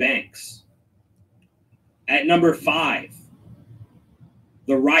 Sasha Banks. At number 5,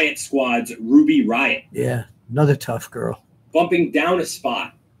 the Riot Squad's Ruby Riott. Yeah, another tough girl. Bumping down a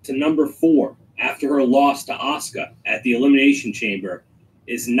spot to number 4 after her loss to Asuka at the Elimination Chamber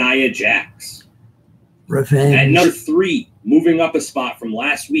is Nia Jax. Revenge. At number 3, moving up a spot from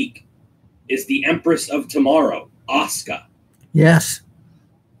last week, is the Empress of Tomorrow, Asuka. Yes.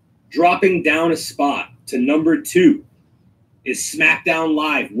 Dropping down a spot to number 2 is SmackDown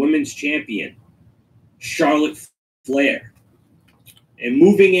Live Women's Champion, Charlotte Flair. And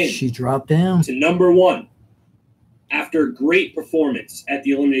moving in She dropped down. to number 1, after a great performance at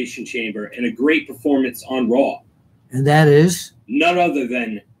the Elimination Chamber and a great performance on Raw, And that is? none other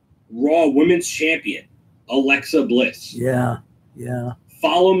than Raw Women's Champion, Alexa Bliss. Yeah, yeah.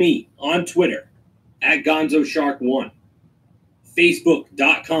 Follow me on Twitter at GonzoShark1,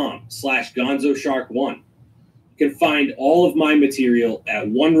 Facebook.com/GonzoShark1. You can find all of my material at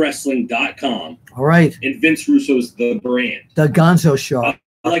OneWrestling.com All right. and Vince Russo's The Brand. The Gonzo Shark.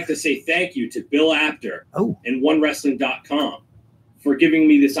 I'd like to say thank you to Bill Apter Oh, and OneWrestling.com for giving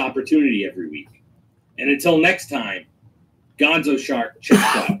me this opportunity every week. And until next time, Gonzo Shark, check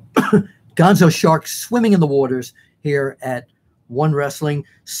out. Gonzo Shark swimming in the waters here at One Wrestling.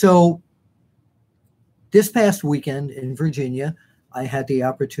 So this past weekend in Virginia, I had the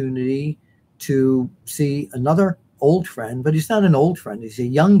opportunity to see another old friend, but he's not an old friend. He's a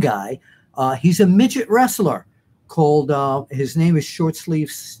young guy. He's a midget wrestler called, his name is Short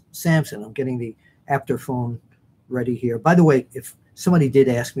Sleeve Sampson. I'm getting the Apter phone ready here. By the way, if somebody did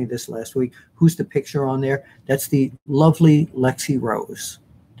ask me this last week, who's the picture on there? That's the lovely Lexi Rose.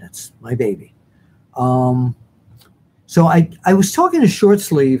 That's my baby. So I was talking to Short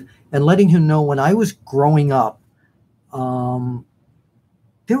Sleeve and letting him know when I was growing up, there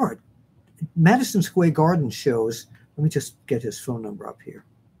were Madison Square Garden shows. Let me just get his phone number up here.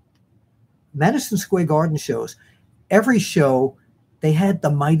 Madison Square Garden shows. Every show, they had the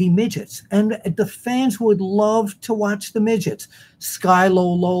Mighty Midgets. And the fans would love to watch the midgets. Sky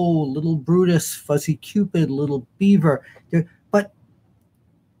Low Low, Little Brutus, Fuzzy Cupid, Little Beaver. But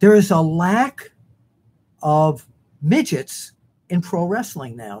there is a lack of midgets in pro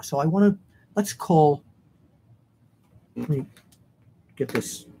wrestling now. So let's call, let me get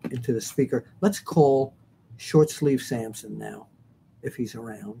this into the speaker. Let's call Short Sleeve Sampson now, if he's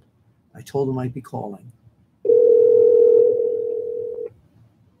around. I told him I'd be calling.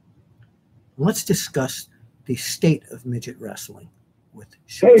 Let's discuss the state of midget wrestling with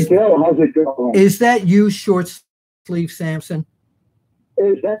Short Hey, Sleeve. Bill, how's it going? Is that you, Short Sleeve Sampson?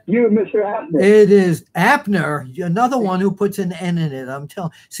 Is that you, Mr. Abner? It is Apter, another one who puts an N in it. I'm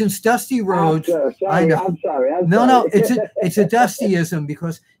telling. Since Dusty Rhodes, I know. I'm sorry. No, it's a Dustyism,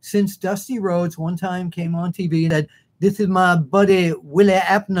 because since Dusty Rhodes one time came on TV and said, "This is my buddy Willie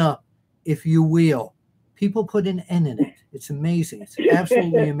Apter, if you will," people put an N in it. It's amazing. It's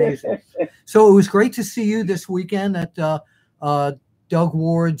absolutely amazing. So it was great to see you this weekend at Doug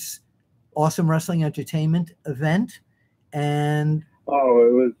Ward's Awesome Wrestling Entertainment event, and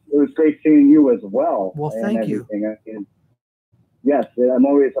Oh, it was great seeing you as well. well, and thank you. everything. Yes, I'm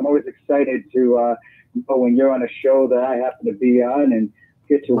always excited to know when you're on a show that I happen to be on and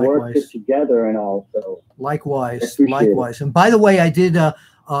get to work Likewise. together and all. So Likewise, appreciate likewise. And by the way, I did,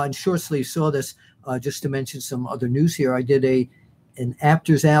 and Short Sleeve saw this, just to mention some other news here. I did an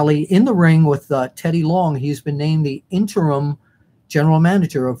Apter's Alley in the ring with Teddy Long. He's been named the interim general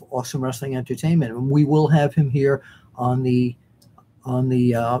manager of Awesome Wrestling Entertainment, and we will have him here on the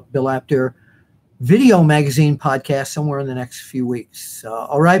Bill Apter video magazine podcast somewhere in the next few weeks.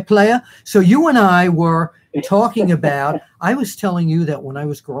 All right, player. So you and I were talking about, I was telling you that when I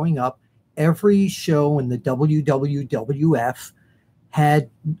was growing up, every show in the WWF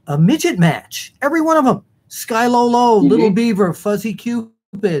had a midget match. Every one of them. Sky Low Low, Little Beaver, Fuzzy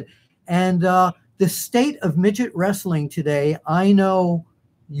Cupid. And the state of midget wrestling today, I know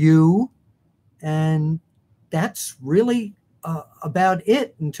you, and that's really about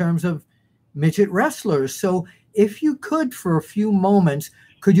it in terms of midget wrestlers. So if you could, for a few moments,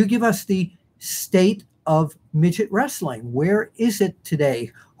 could you give us the state of midget wrestling? Where is it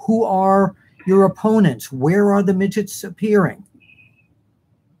today? Who are your opponents? Where are the midgets appearing?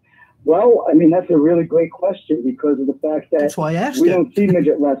 Well, I mean, that's a really great question because of the fact that That's why I asked we it. don't see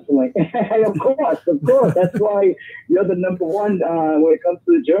midget wrestling. Of course. That's why you're the number one when it comes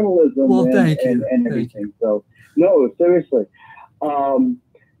to the journalism and everything. So, no, seriously.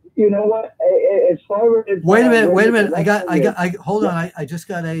 You know what? As far as wait a minute. Hold on. I just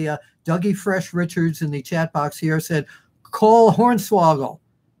got a Dougie Fresh Richards in the chat box here said, call Hornswoggle.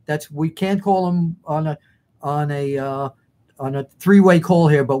 We can't call him on a three-way call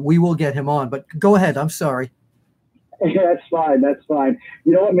here, but we will get him on. But go ahead. I'm sorry. That's fine. That's fine.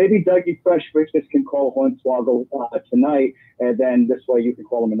 You know what? Maybe Dougie Fresh Richards can call Hornswoggle tonight, and then this way you can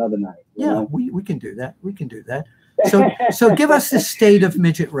call him another night. Yeah, we can do that. We can do that. So give us the state of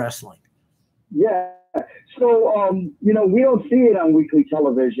midget wrestling. Yeah. So, you know, we don't see it on weekly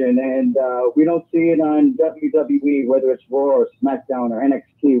television, and we don't see it on WWE, whether it's Raw or SmackDown or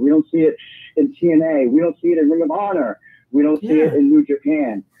NXT. We don't see it in TNA. We don't see it in Ring of Honor. We don't see it in New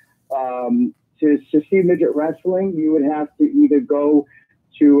Japan. To see midget wrestling, you would have to either go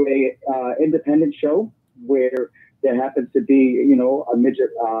to a independent show where there happens to be, you know, a midget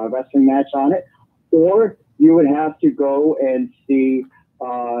wrestling match on it, or you would have to go and see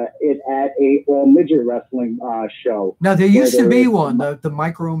it at a all midget wrestling show. Now there used to be one, the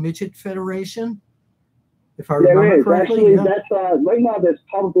Micro Midget Federation, if I remember correctly. Actually, that's right now. There's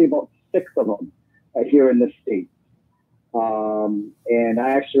probably about 6 of them here in the state, and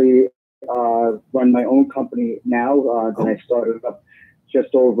I actually run my own company now that I started up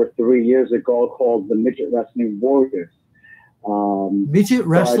just over 3 years ago called the Midget Wrestling Warriors. Midget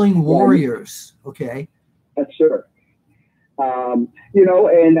Wrestling Warriors. Okay. That's sure. You know,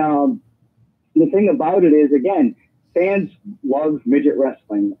 and the thing about it is, again, fans love midget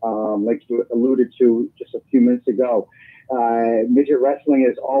wrestling, like you alluded to just a few minutes ago. Midget wrestling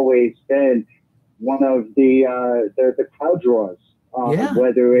has always been one of the crowd draws,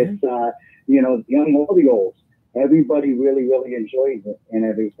 whether it's, you know, young or the old. Everybody really, really enjoys it and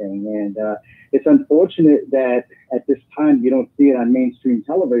everything. And it's unfortunate that at this time you don't see it on mainstream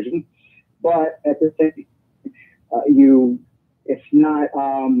television, but at the same it's not,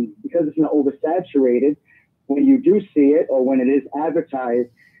 because it's not oversaturated, when you do see it or when it is advertised,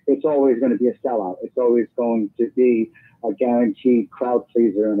 it's always going to be a sellout. It's always going to be a guaranteed crowd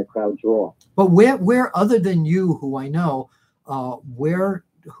pleaser and a crowd draw. But where other than you, who I know,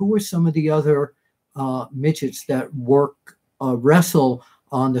 who are some of the other midgets that wrestle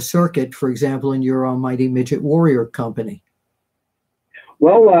on the circuit, for example, in your Almighty Midget Warrior company?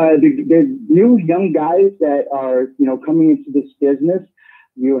 Well, the new young guys that are, you know, coming into this business,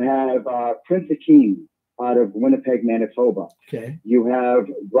 you have Prince Akeem out of Winnipeg, Manitoba. Okay. You have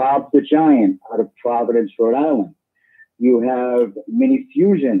Rob the Giant out of Providence, Rhode Island. You have Mini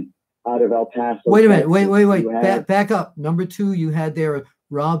Fusion out of El Paso. Wait a minute. Wait. Back up. Number 2, you had there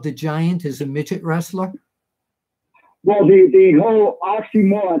Rob the Giant is a midget wrestler. Well, the whole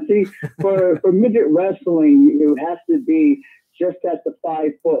oxymoron. See, for midget wrestling, it has to be just at the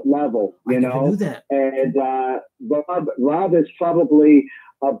 5-foot level, you know. And Rob is probably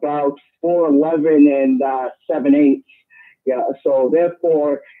about 4'11" and 7'8". Yeah. So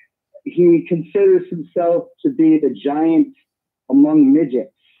therefore, he considers himself to be the giant among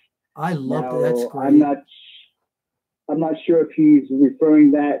midgets. I love that. That's great. I'm not sure if he's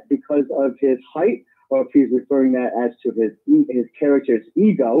referring that because of his height or if he's referring that as to his character's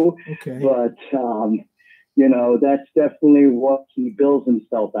ego. Okay. But you know, that's definitely what he bills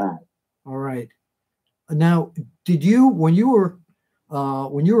himself as. All right. Now, did you, when you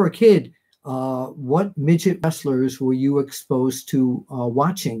were a kid, what midget wrestlers were you exposed to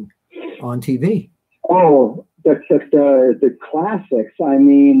watching on TV? Oh, the classics. I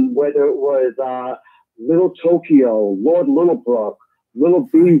mean, whether it was Little Tokyo, Lord Littlebrook, Little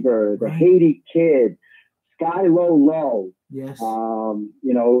Beaver, the Haiti Kid, Sky Low Low. Yes. You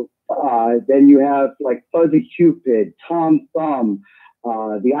know, then you have like Fuzzy Cupid, Tom Thumb,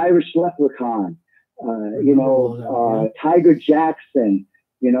 the Irish Leprechaun, you know, Tiger Jackson,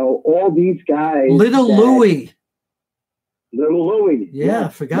 you know, all these guys. Little Louie. Yeah,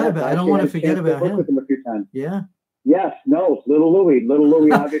 forgot about it. I don't want to forget about him. With him a few times. Yeah. Yes, no, Little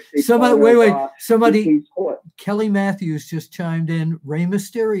Louie obviously. Somebody, Kelly Matthews just chimed in, Rey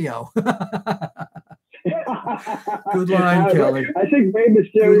Mysterio. Good line, Kelly. I think Rey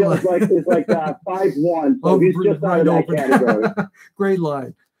Mysterio is like 5'1", so he's just out of that category. Great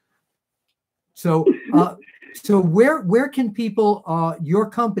line. So, So where can people, your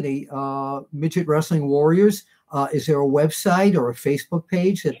company, Midget Wrestling Warriors, is there a website or a Facebook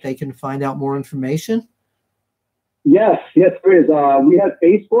page that they can find out more information? Yes, there is. We have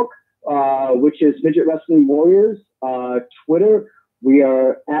Facebook, which is Midget Wrestling Warriors. Twitter, we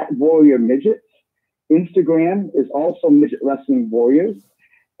are at Warrior Midgets. Instagram is also Midget Wrestling Warriors.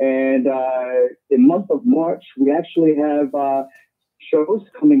 And the month of March, we actually have shows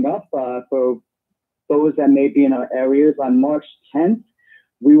coming up for those that may be in our areas. On March 10th,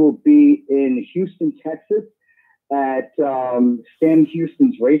 we will be in Houston, Texas at Sam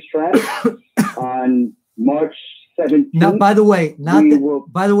Houston's racetrack. On March 17th. Now, by the way,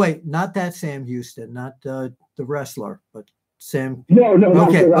 not that Sam Houston, not the wrestler, but Sam. No,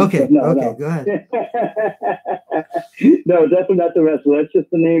 okay, no. Go ahead. No, definitely not the wrestler. That's just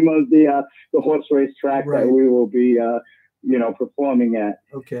the name of the horse race track that we will be, performing at.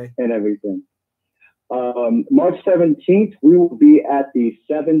 Okay. And everything. March 17th, we will be at the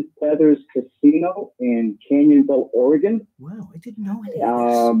Seven Feathers Casino in Canyonville, Oregon. Wow, I didn't know any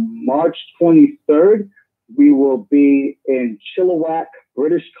of this. March 23rd, we will be in Chilliwack,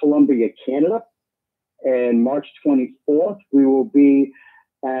 British Columbia, Canada. And March 24th, we will be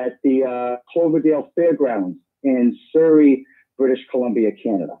at the Cloverdale Fairgrounds in Surrey, British Columbia,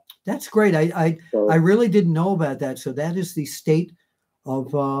 Canada. That's great. I really didn't know about that. So that is the state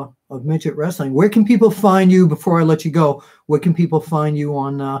of midget wrestling. Where can people find you, before I let you go? Where can people find you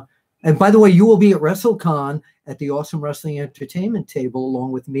on? And by the way, you will be at WrestleCon at the Awesome Wrestling Entertainment table,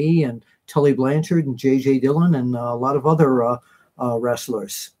 along with me and Tully Blanchard and JJ Dillon and a lot of other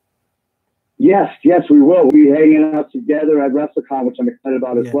wrestlers. Yes, we will. We'll be hanging out together at WrestleCon, which I'm excited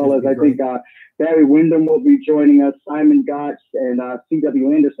about, as well as I think Barry Windham will be joining us, Simon Gotch, and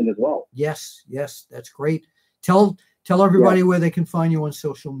C.W. Anderson as well. Yes, that's great. Tell everybody where they can find you on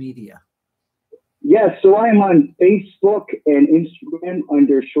social media. Yes, so I am on Facebook and Instagram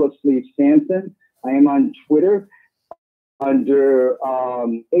under Short Sleeve Sampson. I am on Twitter under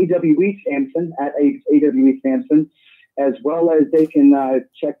AWE Sampson, at AWE Sampson, as well as they can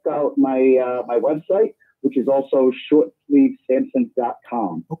check out my website, which is also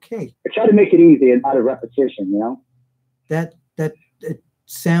shortsleevesampson.com. Okay. I try to make it easy and not a repetition, That it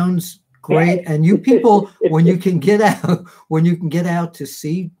sounds great. And you people, when you can get out to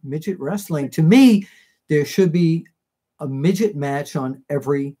see midget wrestling, to me, there should be a midget match on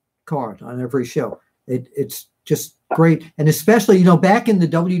every card, on every show. It's just great. And especially, back in the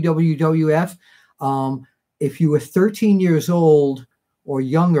WWF, if you were 13 years old or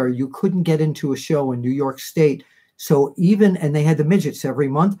younger, you couldn't get into a show in New York State. So and they had the midgets every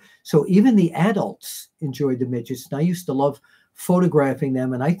month. So even the adults enjoyed the midgets. And I used to love photographing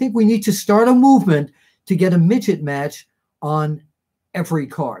them. And I think we need to start a movement to get a midget match on every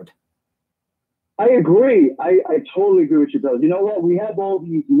card. I agree. I totally agree with you, Bill. You know what? We have all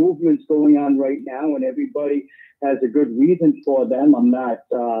these movements going on right now, and everybody has a good reason for them. I'm not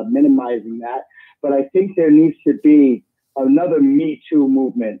minimizing that. But I think there needs to be another Me Too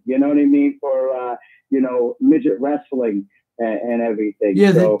movement, you know what I mean, for, midget wrestling and everything.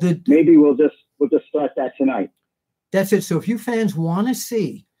 Yeah, so maybe we'll just start that tonight. That's it. So if you fans want to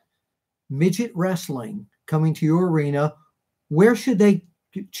see midget wrestling coming to your arena, where should they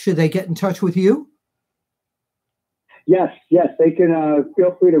get in touch with you? Yes, they can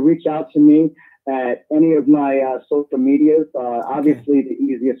feel free to reach out to me at any of my social medias. Obviously, the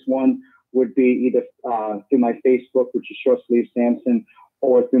easiest one would be either through my Facebook, which is Short Sleeve Sampson,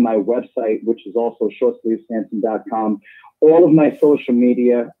 or through my website, which is also shortsleevesampson.com. All of my social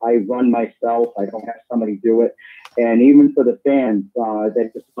media, I run myself. I don't have somebody do it. And even for the fans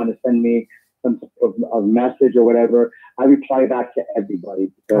that just want to send me some sort of message or whatever, I reply back to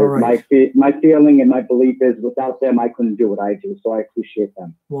everybody. Because my feeling and my belief is without them, I couldn't do what I do. So I appreciate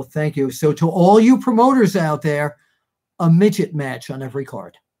them. Well, thank you. So to all you promoters out there, a midget match on every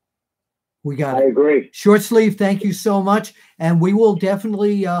card. We got it. I agree. Short Sleeve, thank you so much. And we will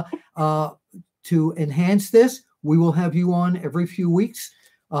definitely, to enhance this, we will have you on every few weeks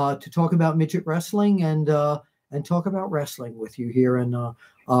to talk about midget wrestling and talk about wrestling with you here on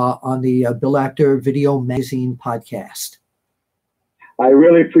the Bill Apter Video Magazine podcast. I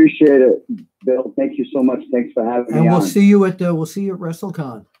really appreciate it, Bill. Thank you so much. Thanks for having me. And we'll see you at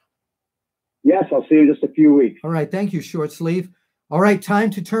WrestleCon. Yes, I'll see you in just a few weeks. All right, thank you, Short Sleeve. All right, time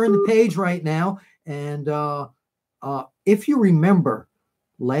to turn the page right now. And if you remember,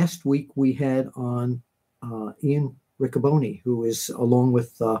 last week we had on Ian Riccaboni, who is, along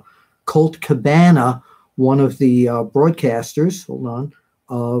with Colt Cabana, one of the broadcasters,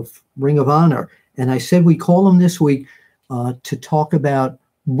 of Ring of Honor. And I said we call him this week to talk about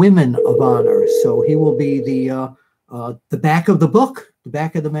Women of Honor. So he will be the back of the book, the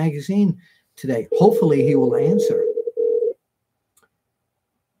back of the magazine today. Hopefully he will answer.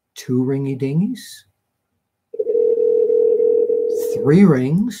 2 ringy dingies, 3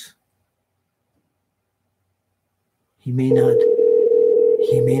 rings. He may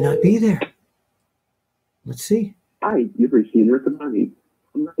not be there. Let's see. Hi, you've received Riccaboni.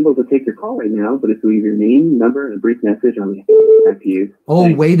 I'm not able to take your call right now, but if you leave your name, number, and a brief message, I'll get back to you. Oh,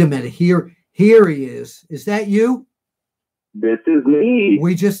 Thanks. wait a minute. Here he is. Is that you? This is me.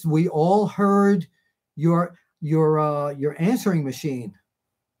 We all heard your answering machine.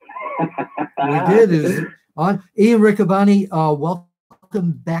 We did. Is on Ian Riccaboni.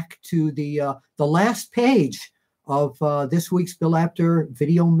 Welcome back to the last page of this week's Bill Apter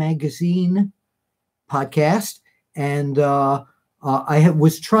Video Magazine podcast, and I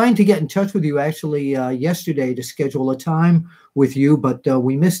was trying to get in touch with you actually yesterday to schedule a time with you, but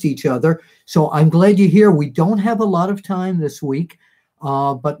we missed each other. So I'm glad you're here. We don't have a lot of time this week,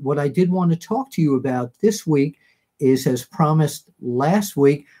 but what I did want to talk to you about this week is, as promised last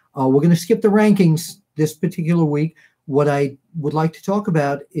week, we're going to skip the rankings this particular week. What I would like to talk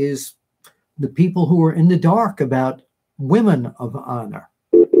about is the people who are in the dark about Women of Honor.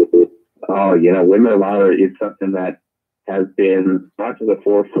 Oh, Women of Honor is something that has been brought to the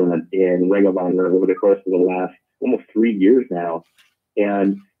forefront in Ring of Honor over the course of the last almost 3 years now.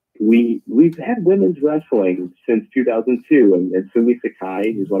 And we've had women's wrestling since 2002. And Sumi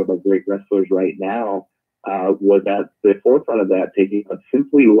Sakai, who's one of our great wrestlers right now, was at the forefront of that, taking up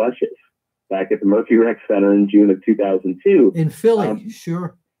Simply Luscious back at the Murphy Rec Center in June of 2002. In Philly,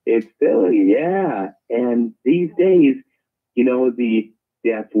 sure. It's Philly, yeah. And these days, the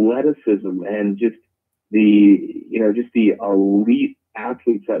athleticism and just the elite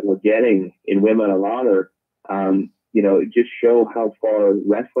athletes that we're getting in Women of Honor, just show how far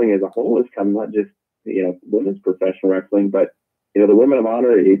wrestling as a whole has come, not just, women's professional wrestling, but, the Women of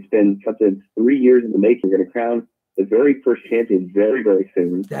Honor, it's been something 3 years in the making. We're going to crown the very first champion very, very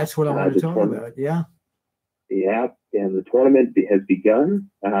soon. That's what I want to talk about, yeah. Yeah, and the tournament has begun.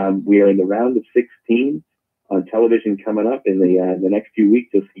 We are in the round of 16 on television coming up in the next few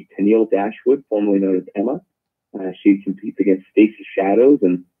weeks. You'll see Tennille Dashwood, formerly known as Emma. She competes against Stacey Shadows,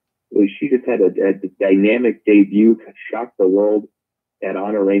 and she just had a dynamic debut, shocked the world at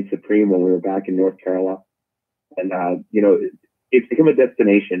Honor Reigns Supreme when we were back in North Carolina. And, it's become a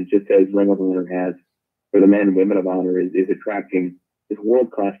destination, just as Ring of Honor has for the men and Women of Honor, is attracting this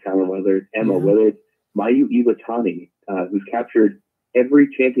world-class talent, whether it's Emma, whether it's Mayu Iwatani, who's captured every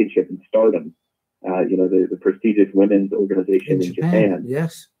championship in Stardom, the prestigious women's organization in Japan.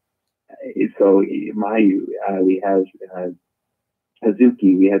 Yes. So Mayu, we have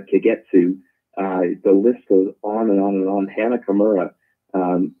Hazuki, we have Kagetsu. The list goes on and on and on. Hana Kimura,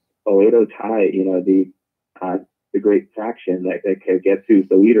 Oedo Tai, the great faction that Kagetsu is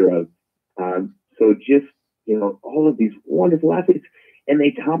the leader of. So just, all of these wonderful athletes. And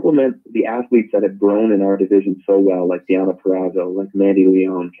they complement the athletes that have grown in our division so well, like Deanna Purrazzo, like Mandy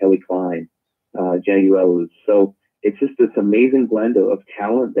Leon, Kelly Klein, Jenny Rhodes. So it's just this amazing blend of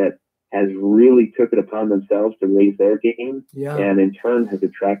talent that has really took it upon themselves to raise their game, and in turn has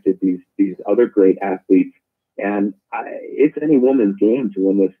attracted these other great athletes. And it's any woman's game to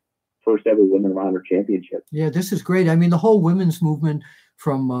win this first ever Women of Honor championship. Yeah, this is great. I mean, the whole women's movement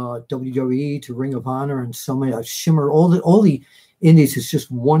from WWE to Ring of Honor and so many Shimmer, all the indies, is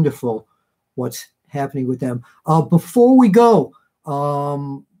just wonderful what's happening with them. Before we go,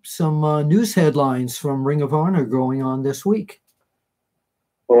 some news headlines from Ring of Honor going on this week.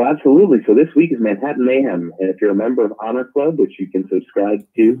 Oh, absolutely. So this week is Manhattan Mayhem. And if you're a member of Honor Club, which you can subscribe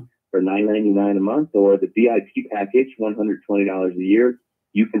to for $9.99 a month, or the VIP package, $120 a year,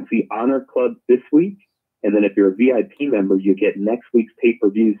 you can see Honor Club this week. And then if you're a VIP member, you get next week's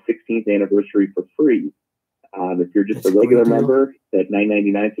pay-per-view 16th anniversary for free. If you're just a regular member, that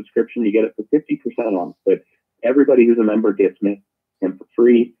 $9.99 subscription, you get it for 50% off. But everybody who's a member gets Mayhem for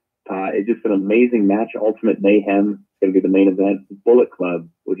free. It's just an amazing match. Ultimate Mayhem is going to be the main event. Bullet Club,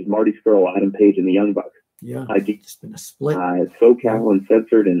 which is Marty Scurll, Adam Page, and the Young Bucks. Yeah, it's been a split. SoCal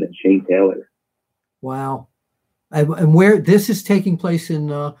Uncensored, and then Shane Taylor. Wow. And where this is taking place in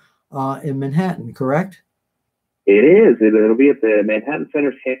Manhattan, correct? It is. It'll be at the Manhattan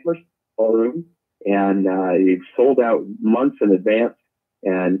Center's Hammer Ballroom, and it's sold out months in advance.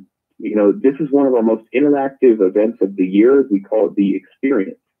 And this is one of our most interactive events of the year. We call it the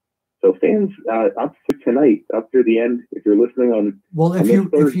Experience. So fans, up to tonight, up through the end, if you're listening on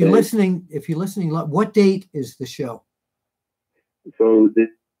if you're listening, what date is the show? So this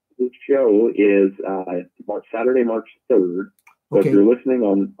show is Saturday, March 3rd. So Okay. if you're listening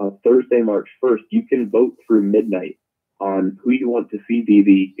on Thursday, March 1st, you can vote through midnight on who you want to see be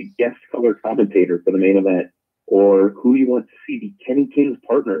the guest color commentator for the main event, or who you want to see be Kenny King's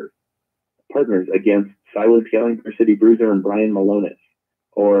partners against Silas Gallagher, City Bruiser, and Brian Malonis.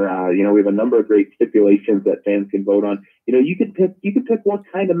 Or we have a number of great stipulations that fans can vote on. You could pick what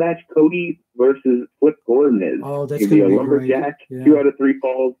kind of match Cody versus Flip Gordon is. Oh, that's it could be a gonna be lumberjack, great. Yeah. 2 out of 3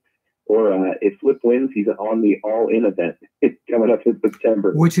 falls. Or if Flip wins, he's on the All-In event coming up in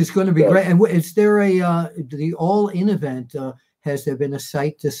September. Which is going to be great. And is there the All-In event, has there been a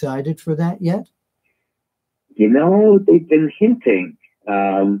site decided for that yet? They've been hinting.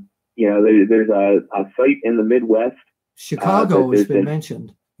 There's a site in the Midwest. Chicago has been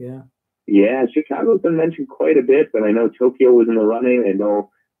mentioned. Yeah. Yeah, Chicago's been mentioned quite a bit, but I know Tokyo was in the running. I know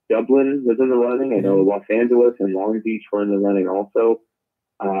Dublin was in the running. I know Los Angeles and Long Beach were in the running also.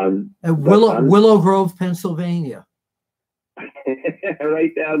 Willow Grove, Pennsylvania.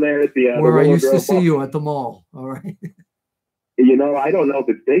 Right down there at the where I used Grove to see you at the mall. All right. I don't know if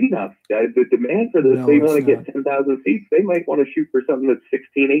it's big enough. The demand for this, they want to get 10,000 seats. They might want to shoot for something that's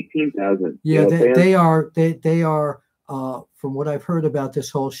 16,000, 18,000. Yeah, they are. From what I've heard about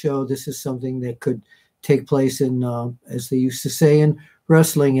this whole show, this is something that could take place in, as they used to say in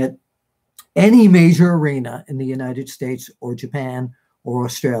wrestling, at any major arena in the United States or Japan or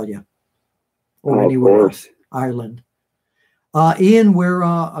Australia or anywhere else, Ireland. Ian, we're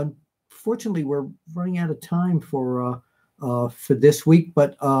unfortunately we're running out of time for this week,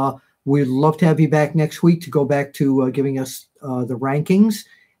 but we'd love to have you back next week to go back to giving us the rankings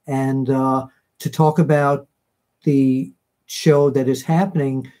and to talk about the show that is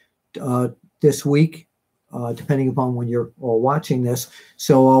happening this week, depending upon when you're all watching this.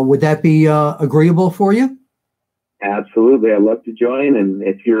 So would that be agreeable for you? Absolutely. I'd love to join. And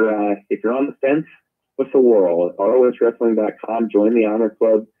if you're on the fence, what's the whirl? At ROHWrestling.com, join the Honor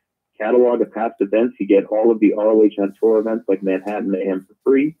Club. Catalog of past events. You get all of the ROH on tour events like Manhattan Mayhem for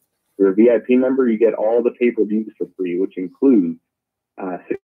free. If you're a VIP member, you get all the pay-per-views for free, which includes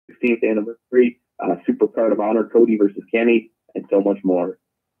 16th anniversary, Supercard of Honor, Cody versus Kenny, and so much more.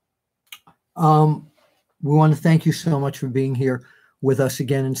 We want to thank you so much for being here with us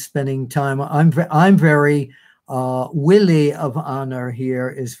again and spending time. I'm very Willie of Honor here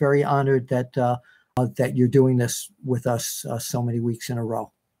is very honored that that you're doing this with us so many weeks in a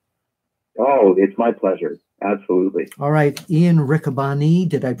row. Oh, it's my pleasure. Absolutely. All right. Ian Riccaboni.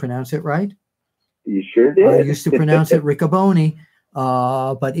 Did I pronounce it right? You sure did. I used to pronounce it Riccaboni,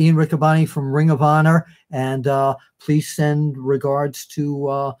 but Ian Riccaboni from Ring of Honor. And please send regards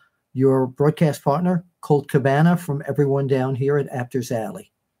to your broadcast partner, Colt Cabana, from everyone down here at Apter'S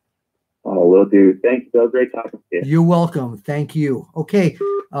Alley. Oh, will do. Thanks, Bill. Great talking to you. You're welcome. Thank you. Okay.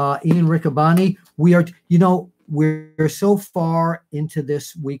 Ian Riccaboni, we're so far into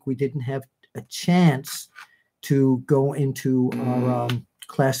this week, we didn't have a chance to go into our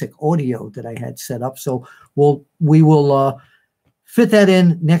classic audio that I had set up. So we will fit that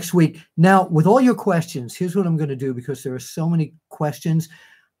in next week. Now, with all your questions, here's what I'm going to do, because there are so many questions.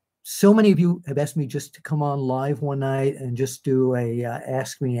 So many of you have asked me just to come on live one night and just do a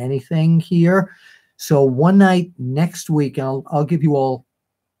Ask Me Anything here. So one night next week, I'll give you all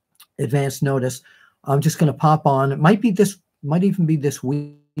advance notice. I'm just going to pop on. It might even be this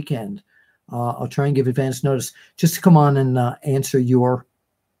weekend. I'll try and give advance notice just to come on and answer your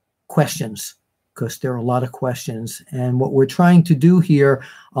questions, because there are a lot of questions. And what we're trying to do here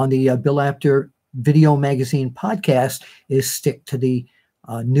on the Bill Apter Video Magazine podcast is stick to the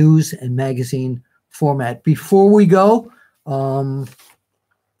news and magazine format. Before we go, once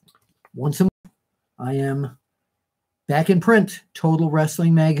a month, I am back in print, Total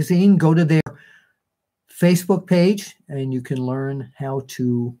Wrestling Magazine. Go to their Facebook page and you can learn how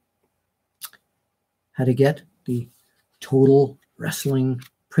to get the Total Wrestling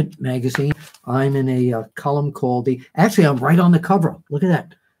print magazine. I'm in a column called actually I'm right on the cover. Look at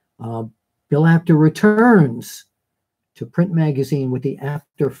that. Bill Apter returns to print magazine with the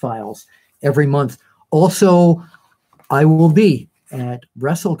Apter Files every month. Also, I will be at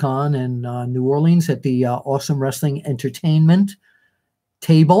WrestleCon in New Orleans at the Awesome Wrestling Entertainment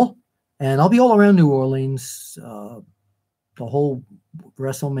table. And I'll be all around New Orleans the whole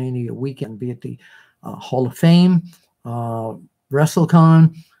WrestleMania weekend, be at the Hall of Fame,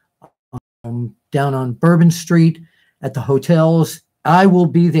 WrestleCon, down on Bourbon Street, at the hotels. I will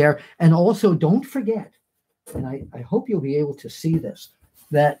be there. And also, don't forget, and I hope you'll be able to see this,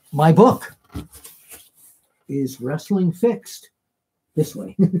 that my book is Wrestling Fixed. This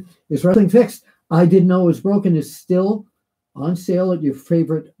way. Is Wrestling Fixed. I Didn't Know It Was Broken is still on sale at your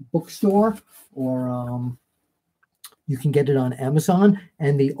favorite bookstore or You can get it on Amazon,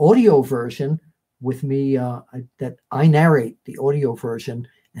 and the audio version with me that I narrate the audio version,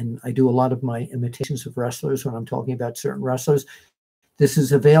 and I do a lot of my imitations of wrestlers when I'm talking about certain wrestlers. This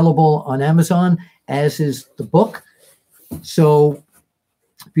is available on Amazon, as is the book. So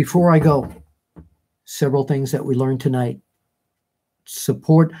before I go, several things that we learned tonight.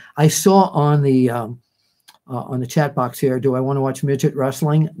 Support. I saw on the chat box here, do I want to watch midget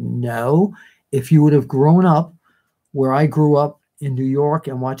wrestling? No. If you would have grown up where I grew up in New York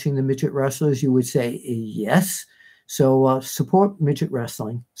and watching the midget wrestlers, you would say yes. So support midget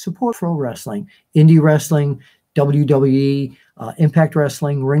wrestling, support pro wrestling, indie wrestling, WWE, Impact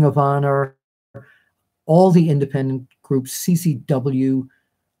Wrestling, Ring of Honor, all the independent groups, CCW, I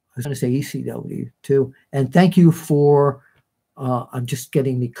was going to say ECW too. And thank you for, I'm just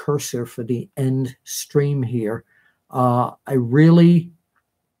getting the cursor for the end stream here. The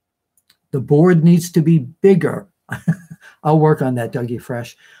board needs to be bigger. I'll work on that, Dougie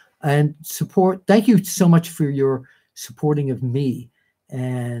Fresh. And support, thank you so much for your supporting of me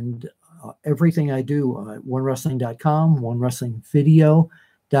and everything I do at onewrestling.com,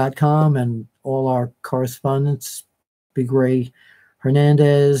 onewrestlingvideo.com, and all our correspondents, Big Ray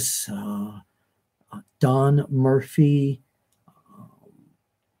Hernandez, Don Murphy,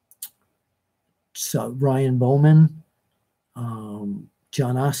 Ryan Bowman, John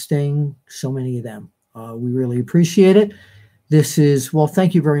Osting, so many of them. We really appreciate it. This is, well,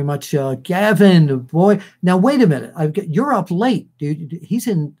 thank you very much, Gavin, boy. Now, wait a minute. You're up late, dude. He's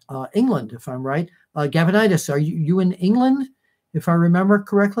in England, if I'm right. Gavinitis, are you in England, if I remember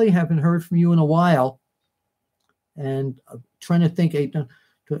correctly? Haven't heard from you in a while. And trying to think,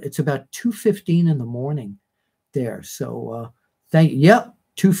 it's about 2:15 in the morning there. So yep,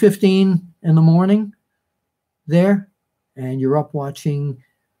 2:15 in the morning there. And you're up watching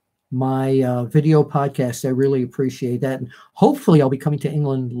my video podcast. I really appreciate that. And hopefully I'll be coming to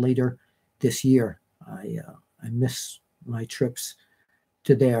England later this year. I miss my trips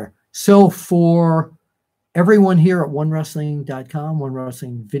to there. So for everyone here at onewrestling.com,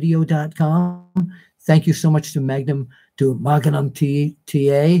 onewrestlingvideo.com, thank you so much to Magnum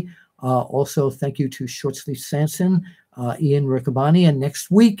TA. Also, thank you to Short Sleeve Sampson, Ian Riccaboni. And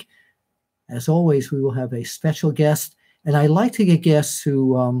next week, as always, we will have a special guest. And I like to get guests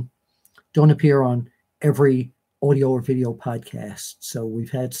who don't appear on every audio or video podcast. So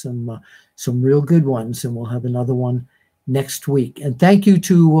we've had some real good ones, and we'll have another one next week. And thank you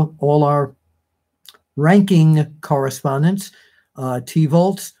to all our ranking correspondents,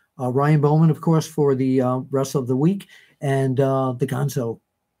 T-Volts, Ryan Bowman, of course, for the Wrestle of the Week, and the Gonzo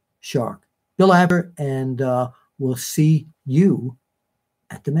Shark, Bill Abbott, and we'll see you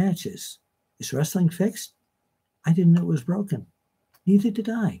at the matches. Is wrestling fixed? I didn't know it was broken. Neither did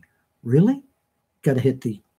I. Really? Got to hit the